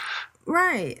them.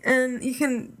 Right, and you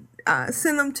can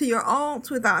send them to your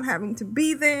alts without having to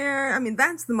be there. I mean,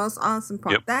 that's the most awesome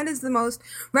part. Yep. That is the most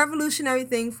revolutionary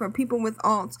thing for people with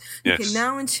alts. You can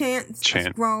now enchant a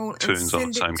scroll and tunes send on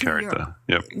the same character.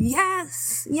 Yep.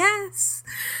 Yes.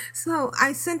 So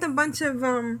I sent a bunch of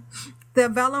the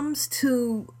vellums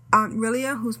to Aunt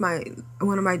Rilia, who's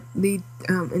one of my lead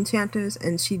enchanters,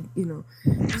 and she,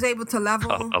 was able to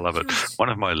level. I love it. One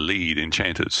of my lead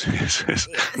enchanters. Yes.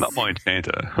 Not my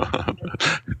enchanter.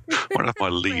 One of my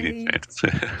lead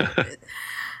enchanters.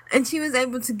 And she was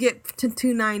able to get to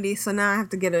 290, so now I have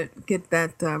to get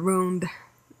that runed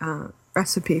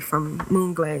recipe from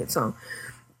Moonglade. So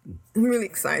I'm really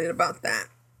excited about that.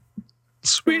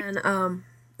 Sweet. And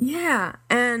yeah,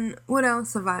 and what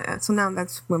else have I? So now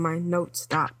that's where my notes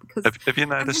stop. Because have you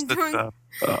noticed that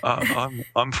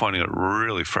I'm finding it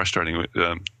really frustrating with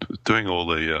doing all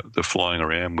the flying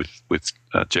around with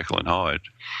Jekyll and Hyde.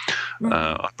 Mm-hmm.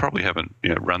 I probably haven't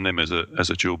run them as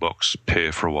a dual box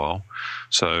pair for a while,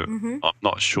 so I'm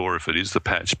not sure if it is the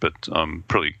patch, but I'm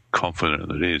pretty confident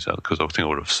that it is because I think I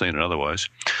would have seen it otherwise.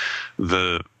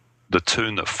 The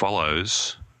tune that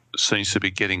follows seems to be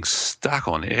getting stuck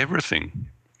on everything.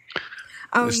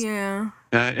 Oh, yeah.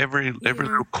 Every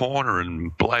little corner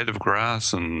and blade of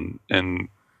grass and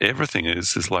everything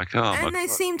is just like, oh, and they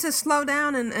seem to slow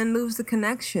down and lose the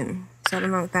connection. So I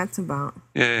don't know what that's about.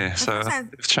 Yeah, so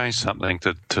they've changed something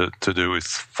to do with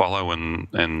follow and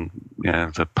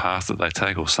the path that they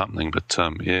take or something. But I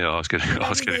was getting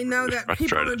they know really that frustrated.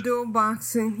 People are dual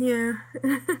boxing. Yeah.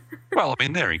 Well, I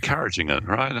mean, they're encouraging it,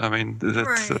 right? I mean,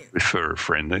 that's refer a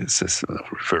friend. It's just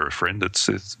refer a friend.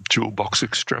 It's dual box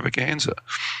extravaganza.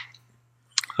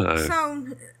 So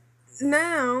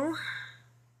now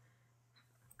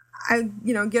I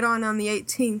get on the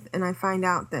 18th and I find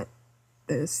out that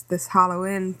there's this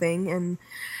Halloween thing, and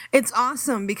it's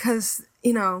awesome because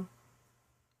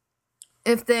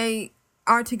if they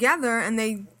are together and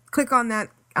they click on that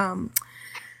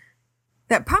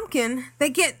pumpkin, they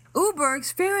get Uber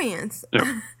experience. Yep.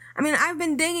 I mean, I've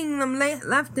been dinging them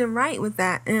left and right with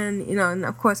that, and and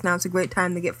of course now it's a great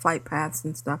time to get flight paths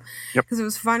and stuff. Because it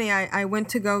was funny, I went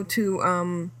to go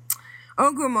to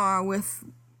Ogrimmar with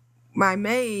my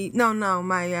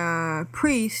my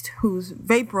priest, who's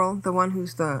Vapril, the one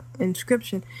who's the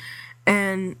inscription,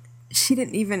 and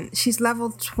she's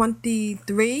level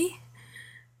 23,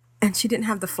 and she didn't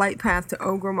have the flight path to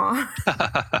Ogrimmar.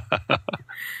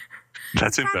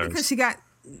 That's embarrassing. Because she got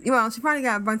well, she probably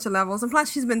got a bunch of levels, and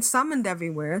plus she's been summoned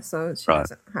everywhere, so she Right.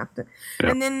 doesn't have to. Yeah.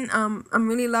 And then I'm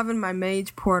really loving my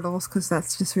mage portals because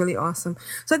that's just really awesome.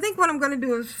 So I think what I'm going to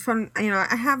do is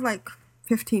I have like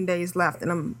 15 days left,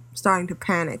 and I'm starting to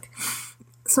panic.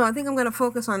 So I think I'm going to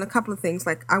focus on a couple of things.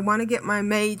 Like I want to get my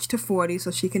mage to 40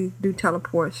 so she can do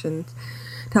teleportation.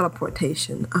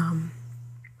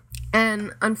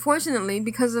 And unfortunately,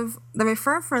 because of the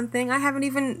refer friend thing, I haven't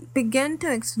even begun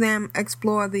to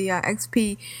explore the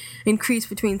XP increase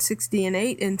between 60 and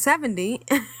 8 and 70.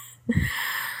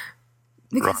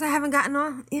 Because I haven't gotten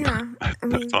on. Yeah. I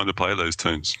mean, Time to play those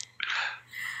tunes.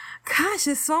 gosh,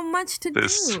 there's so much to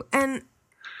There's- do.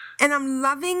 And I'm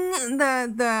loving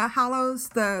the hollows,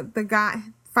 the guy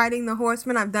fighting the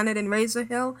horseman. I've done it in Razor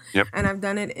Hill. Yep. And I've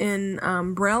done it in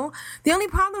Brill. The only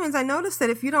problem is I noticed that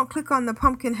if you don't click on the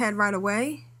pumpkin head right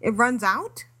away, it runs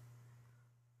out.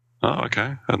 Oh, okay.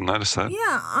 I hadn't noticed that.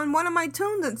 Yeah, on one of my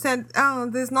tunes it said, "Oh,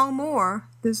 there's no more.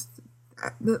 There's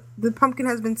the pumpkin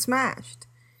has been smashed."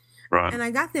 Right. And I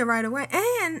got there right away.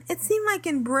 And it seemed like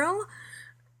in Brill,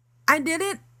 I did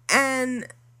it, and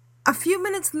a few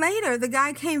minutes later, the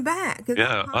guy came back. Is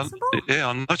that possible?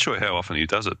 I'm not sure how often he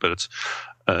does it, but it's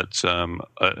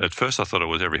at first I thought it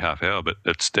was every half hour, but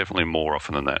it's definitely more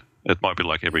often than that. It might be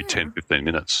like every 10, 15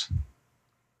 minutes.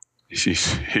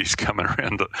 He's coming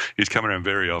around. He's coming around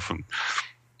very often.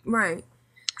 Right.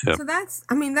 Yep. So that's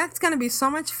going to be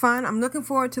so much fun. I'm looking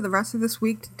forward to the rest of this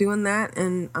week to doing that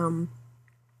and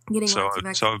getting lots of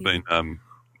XP. So I've been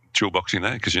dual boxing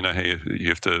that because you know how you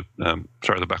have to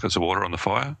throw the buckets of water on the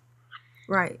fire.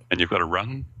 Right. And you've got to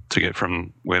run to get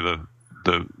from where the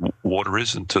water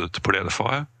is and to put out the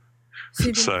fire. So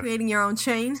you've been creating your own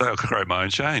chain? So I'll create my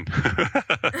own chain.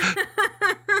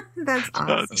 That's awesome.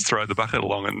 I just throw the bucket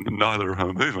along and neither of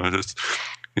them move. I just,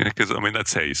 because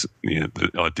that's how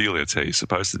ideally that's how you're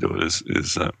supposed to do it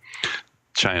is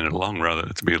chain it along rather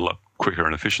to be a lot quicker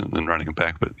and efficient than running it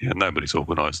back. But nobody's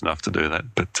organised enough to do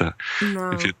that. But No.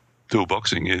 if you're dual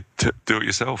boxing, you do it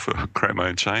yourself. Create my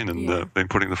own chain and then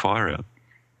putting the fire out.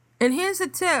 And here's a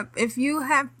tip: if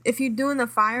you're doing the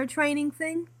fire training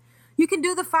thing, you can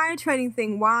do the fire training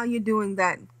thing while you're doing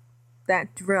that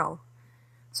drill.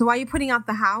 So while you're putting out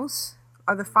the house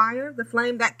or the fire, the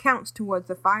flame, that counts towards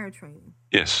the fire training.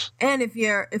 Yes. And if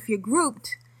you're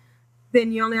grouped,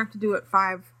 then you only have to do it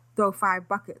throw 5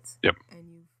 buckets. Yep.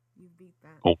 And you beat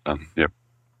that. All done. Yep.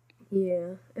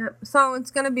 Yeah. Yep. So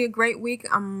it's gonna be a great week.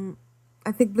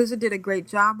 I think Blizzard did a great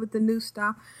job with the new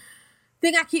stuff.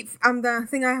 The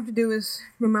thing I have to do is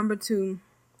remember to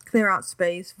clear out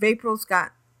space. Vapor's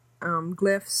got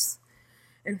glyphs.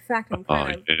 In fact,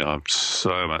 I'm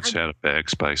so much out of bag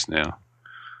space now.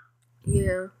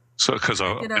 Yeah. So because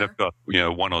I've got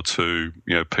 1 or 2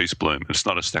 Peace Bloom. It's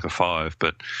not a stack of 5,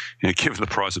 but given the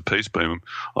price of Peace Bloom,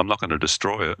 I'm not going to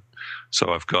destroy it.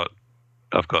 So I've got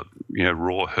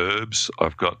raw herbs.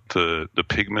 I've got the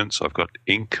pigments. I've got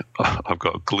ink. I've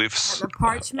got glyphs. The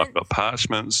parchment. I've got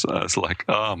parchments. It's like,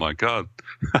 oh my god.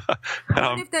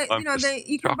 You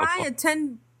can buy a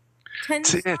 10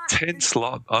 slot. 10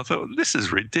 slot. I thought this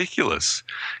is ridiculous.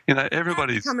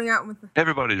 Everybody's coming out with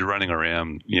everybody's running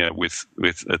around, with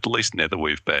at least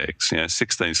netherweave bags,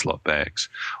 16 slot bags.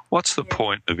 What's the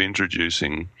point of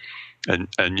introducing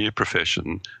a new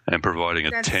profession and providing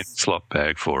a 10 slot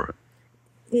bag for it?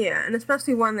 Yeah, and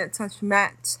especially one that's such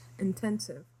mat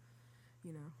intensive.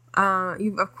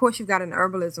 Of course you've got an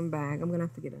herbalism bag. I'm gonna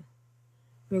have to get a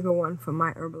bigger one for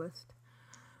my herbalist.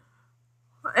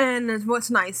 And what's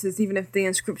nice is even if the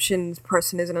inscription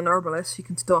person isn't an herbalist, you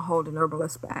can still hold an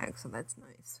herbalist bag, so that's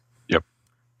nice. Yep.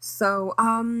 So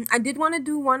I did want to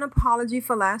do one apology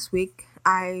for last week.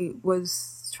 I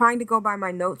was trying to go by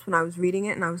my notes when I was reading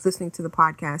it, and I was listening to the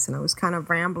podcast, and I was kind of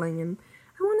rambling, and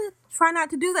I want to try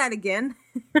not to do that again.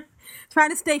 Try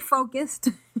to stay focused.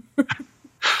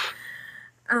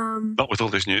 Not with all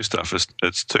this new stuff.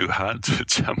 It's too hard to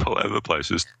jump all over the place.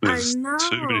 There's I know.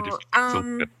 too many different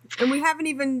and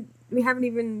we haven't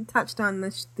even touched on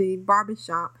the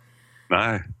barbershop.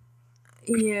 No.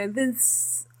 Yeah,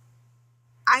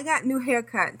 I got new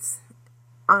haircuts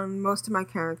on most of my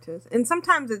characters, and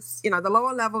sometimes it's the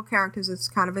lower level characters it's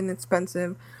kind of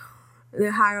inexpensive.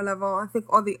 The higher level, I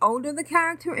think, or the older the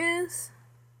character is,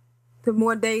 the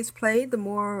more days played, the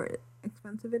more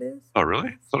expensive it is. Oh, really?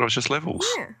 I thought it was just levels.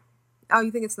 Yeah. Oh,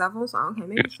 you think it's levels? Oh, okay,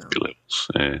 maybe so.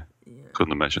 Levels. Yeah.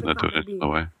 Couldn't imagine that doing it the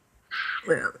other way.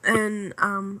 Yeah, and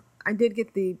I did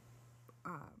get the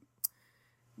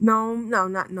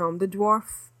the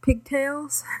dwarf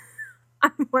pigtails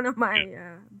on one of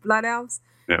my blood elves.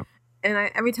 Yeah.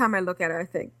 And every time I look at her, I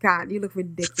think, God, you look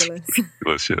ridiculous.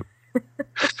 Ridiculous, yeah.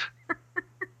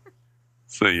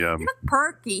 The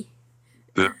Perky.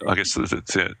 I guess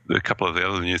a couple of the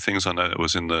other new things I know that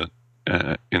was in the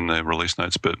release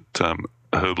notes, but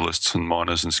herbalists and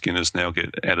miners and skinners now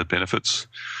get added benefits.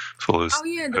 So there's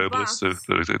the herbalists buffs.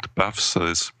 the buffs. So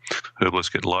there's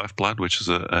herbalists get lifeblood, which is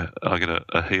I get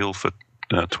a heal for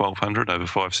 1,200 over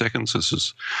 5 seconds. This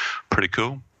is pretty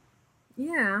cool.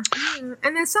 Yeah.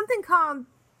 And there's something called,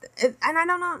 and I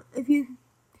don't know if you,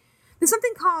 there's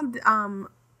something called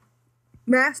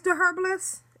Master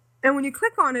Herbalist, and when you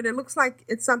click on it, it looks like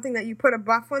it's something that you put a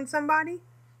buff on somebody,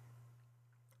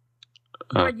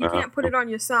 but you can't put it on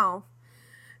yourself.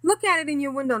 Look at it in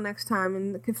your window next time,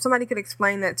 and if somebody could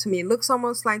explain that to me. It looks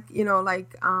almost like,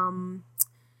 like when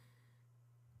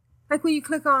you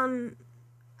click on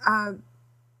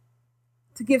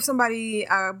to give somebody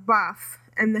a buff,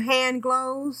 and the hand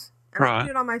glows, and I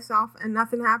put it on myself, and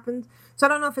nothing happens. So I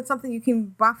don't know if it's something you can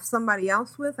buff somebody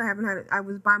else with. I haven't had it. I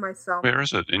was by myself. Where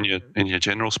is it? In your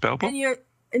general spell book?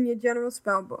 In your general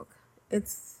spell book.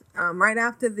 It's right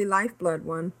after the lifeblood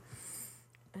one,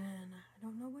 and I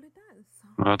don't know what it does. So.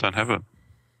 I don't have it.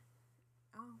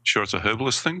 Sure, it's a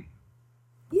herbalist thing.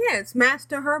 Yeah, it's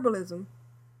Master Herbalism. Do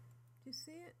you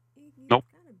see it? Nope.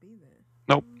 It's gotta be there.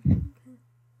 Nope. Okay.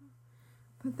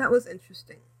 But that was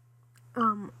interesting.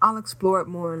 I'll explore it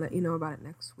more and let you know about it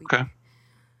next week. Okay.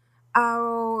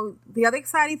 The other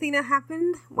exciting thing that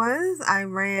happened was I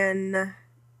ran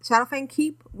Shadowfang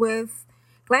Keep with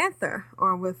Glanther,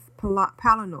 or with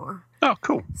Palinor. Oh,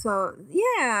 cool. So,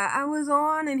 yeah, I was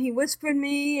on, and he whispered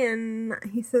me, and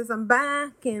he says I'm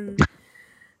back, and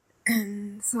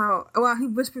so, well, he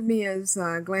whispered me as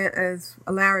Alarius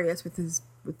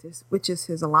which is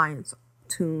his alliance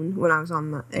tune when I was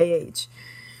on the AH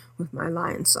with my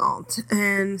lion salt.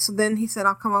 And so then he said,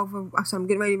 I'll come over. So I'm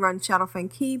getting ready to run Shadowfang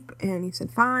Keep, and he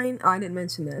said, fine. Oh, I didn't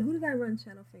mention that. Who did I run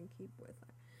Shadowfang Keep with?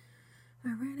 I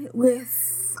ran it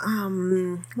with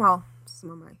some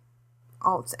of my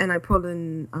alts, and I pulled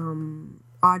in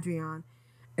Audrion,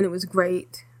 and it was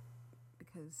great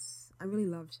because I really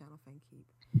love Shadowfang Keep.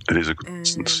 It is a good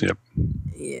instance, yep.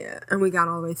 Yeah, and we got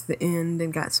all the way to the end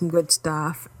and got some good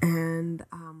stuff, and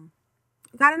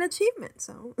got an achievement,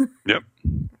 so. Yep.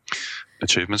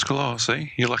 Achievements galore,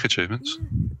 see? You like achievements.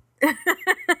 Yeah.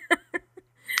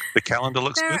 The calendar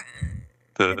looks good.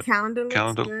 The calendar looks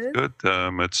good.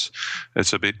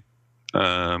 It's a bit,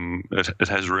 it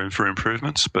has room for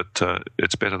improvements, but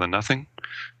it's better than nothing.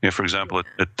 For example,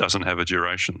 it doesn't have a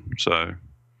duration, so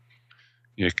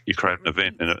you create an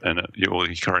event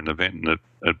you create an event and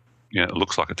it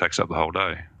looks like it takes up the whole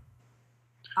day.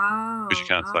 Oh. Because you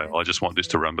can't say, I just want this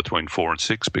to run between 4 and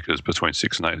 6, because between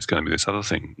 6 and 8 is going to be this other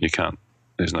thing. You can't.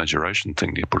 There's no duration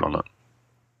thing you put on it.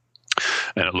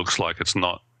 And it looks like it's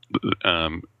not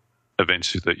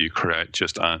events that you create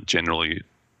just aren't generally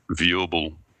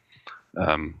viewable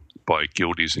by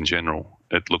guildies in general.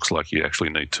 It looks like you actually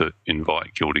need to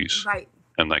invite guildies, right,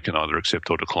 and they can either accept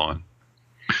or decline.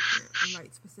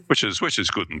 Right, which is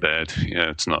good and bad. Yeah,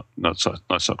 it's not so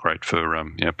great for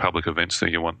public events that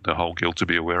you want the whole guild to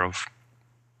be aware of.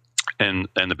 And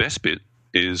the best bit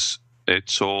is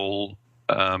it's all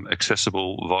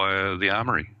accessible via the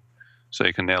Armory, so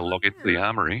you can now log into the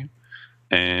Armory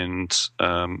and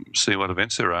see what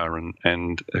events there are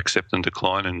and accept and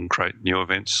decline and create new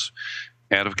events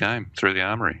out of game through the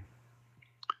Armory.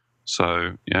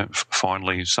 So,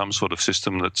 finally some sort of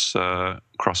system that's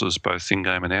crosses both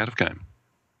in-game and out-of-game.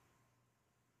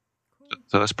 Cool.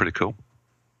 So that's pretty cool.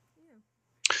 Yeah.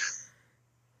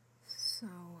 So,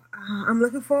 I'm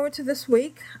looking forward to this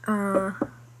week. I'm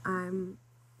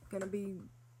going to be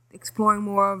exploring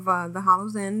more of the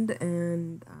Hollow's End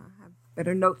and have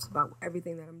better notes about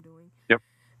everything that I'm doing. Yep.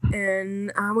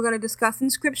 And we're going to discuss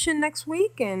Inscription next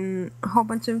week and a whole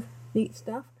bunch of neat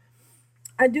stuff.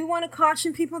 I do want to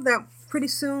caution people that pretty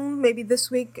soon, maybe this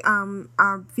week,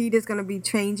 our feed is going to be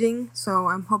changing. So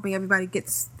I'm hoping everybody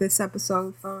gets this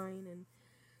episode fine. And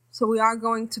so we are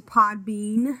going to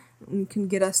Podbean. You can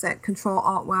get us at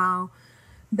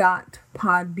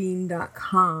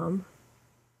controlaltwow.podbean.com.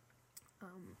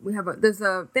 They have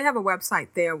a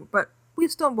website there, but we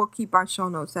still will keep our show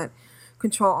notes at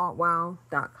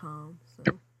controlaltwow.com.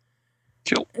 So.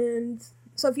 Cool. And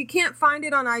so if you can't find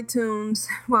it on iTunes,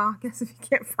 well, I guess if you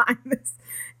can't find this,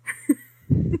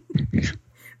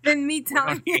 then me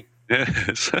telling you.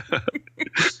 Yes.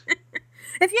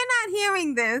 If you're not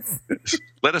hearing this.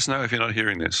 Let us know if you're not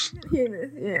hearing this.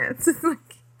 Yeah, it's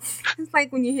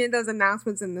like when you hear those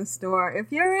announcements in the store.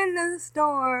 If you're in the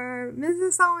store,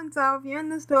 Mrs. So-and-so, if you're in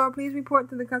the store, please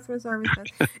report to the customer service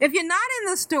desk. If you're not in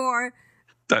the store,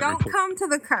 don't come to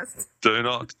the customer. Do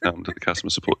not come to the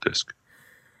customer support desk.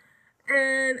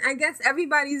 And I guess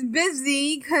everybody's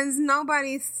busy because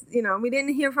nobody's, we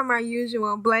didn't hear from our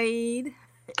usual Blade.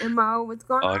 Mo, what's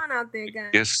going on out there,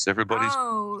 guys? Yes, everybody's.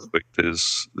 Oh.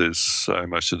 There's so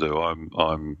much to do.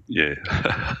 I'm yeah.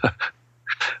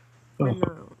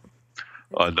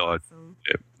 I know.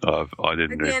 I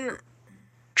didn't Again,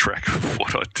 track of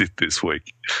what I did this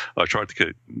week. I tried to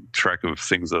keep track of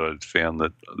things that I'd found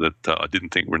that I didn't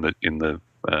think were in the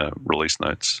release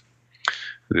notes.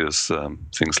 There's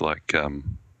things like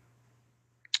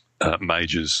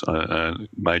mages,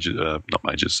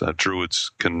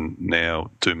 druids can now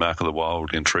do Mark of the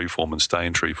Wild in tree form and stay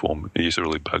in tree form. It used to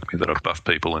really bug me that I'd buff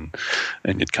people and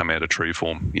you'd come out of tree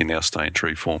form. You now stay in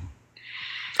tree form.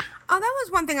 Oh, that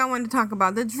was one thing I wanted to talk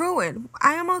about. The druid.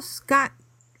 I got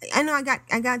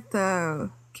the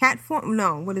cat form.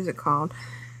 No, what is it called?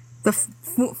 The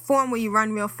form where you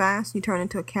run real fast, you turn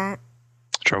into a cat.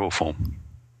 Travel form.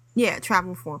 Yeah,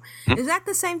 travel form. Is that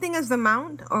the same thing as the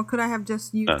mount, or could I have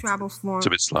just used travel form? It's a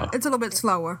bit slower. It's a little bit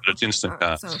slower. But it's instant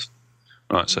cast,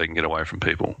 right? So you can get away from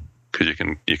people because you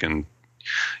can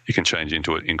change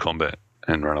into it in combat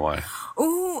and run away.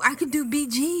 Ooh, I could do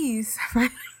BGs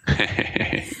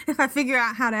if I figure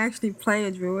out how to actually play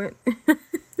a druid.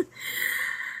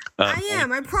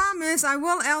 I promise I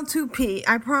will L2P.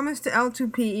 I promise to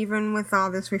L2P even with all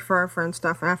this refer a friend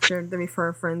stuff after the refer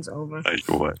a friend's over.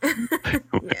 What?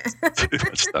 Too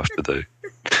much stuff to do.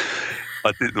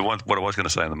 I did what I was going to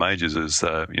say on the mages is,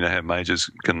 how mages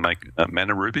can make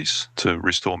mana rubies to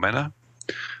restore mana?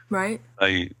 Right.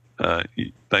 They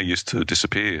used to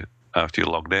disappear after you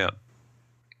logged out.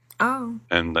 Oh.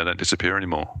 And they don't disappear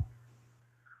anymore.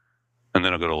 And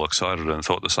then I got all excited and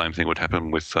thought the same thing would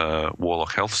happen with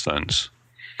Warlock Health Stones.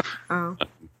 Oh,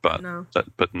 but no.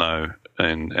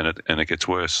 And it gets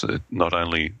worse. Not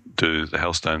only do the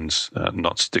Health Stones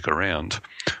not stick around,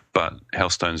 but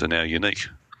Health Stones are now unique.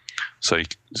 So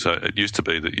it used to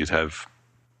be that you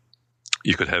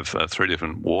could have 3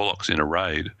 different Warlocks in a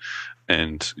raid,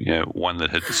 and one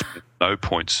that had no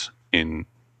points in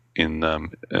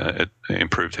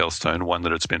improved healthstone, one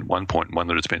that had spent 1 point, one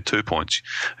that had spent 2 points,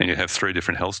 and you have 3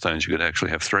 different healthstones. You could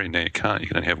actually have 3. Now you can't. You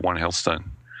can only have 1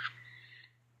 healthstone.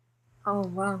 Oh,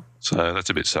 wow. So that's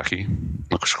a bit sucky.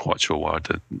 Not quite sure why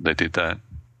they did that.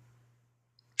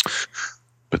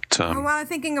 But while I'm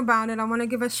thinking about it, I want to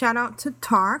give a shout out to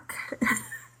Tark.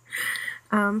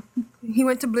 He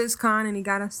went to BlizzCon and he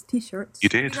got us T-shirts. You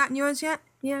did? You gotten yours yet?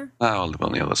 Yeah. I live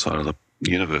on the other side of the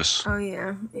universe. Oh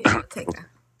yeah. Take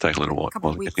a little while.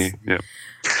 Couple weeks. Yeah.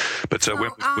 But So,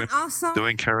 we're also,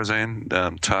 doing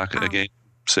Karazhan. Tark again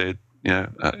said,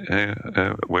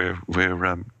 we're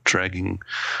dragging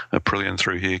Aprillian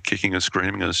through here, kicking and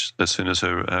screaming as soon as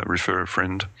her refer a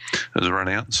friend has run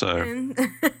out. So.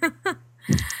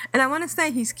 And I want to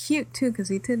say he's cute too because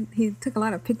he took a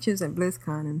lot of pictures at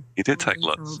BlizzCon and he did take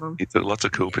lots. He took lots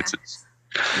of cool pictures.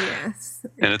 Yes.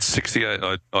 And it's 68.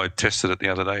 I tested it the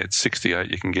other day. It's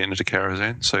 68. You can get into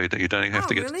Karazhan, so you don't even have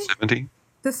to get to 70.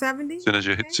 The 70? As soon as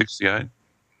you hit 68.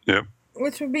 Yep.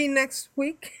 Which will be next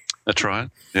week. That's right.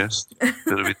 Yes.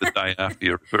 It'll be the day after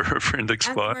your refer a friend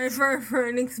expires. After my refer a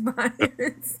friend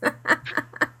expires.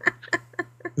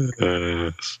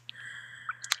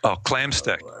 Clam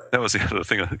stack. That was the other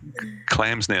thing.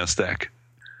 Clams now stack.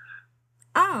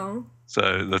 Oh.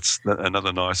 So that's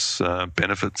another nice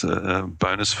benefit,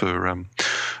 bonus for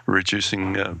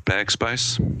reducing bag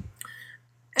space.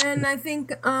 And I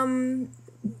think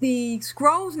the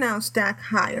scrolls now stack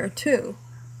higher too.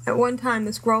 At one time,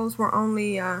 the scrolls were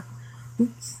only 5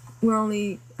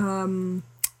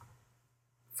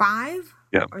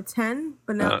 or 10,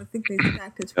 but now I think they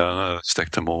stacked it. No,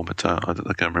 stacked to more, but I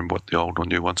can't remember what the old or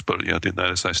new ones. But I did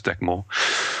notice they stack more,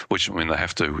 which they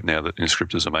have to now that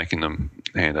inscriptors are making them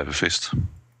hand over fist.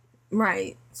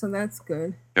 Right, so that's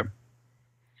good. Yep.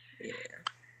 Yeah.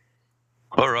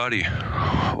 Alrighty.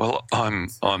 Well, I'm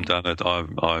done.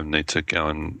 I need to go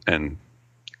and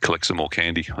collect some more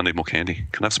candy. I need more candy.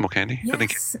 Can I have some more candy?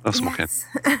 Yes. I have some more candy.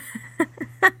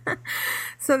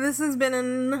 So this has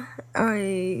been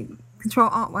a Control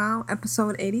Alt WoW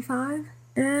episode 85,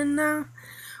 and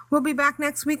we'll be back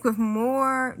next week with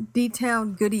more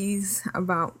detailed goodies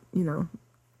about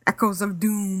Echoes of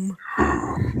Doom.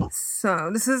 So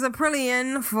this is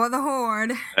Aprillian for the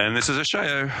Horde, and this is a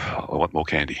Shayo. I want more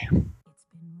candy. It's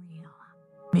been real.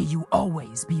 May you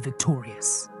always be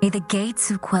victorious. May the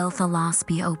gates of Quel'Tha Lost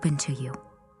be open to you.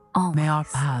 Always. May our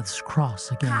paths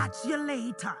cross again. Catch you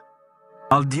later.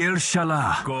 Aldir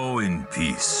Shalah. Go in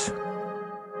peace.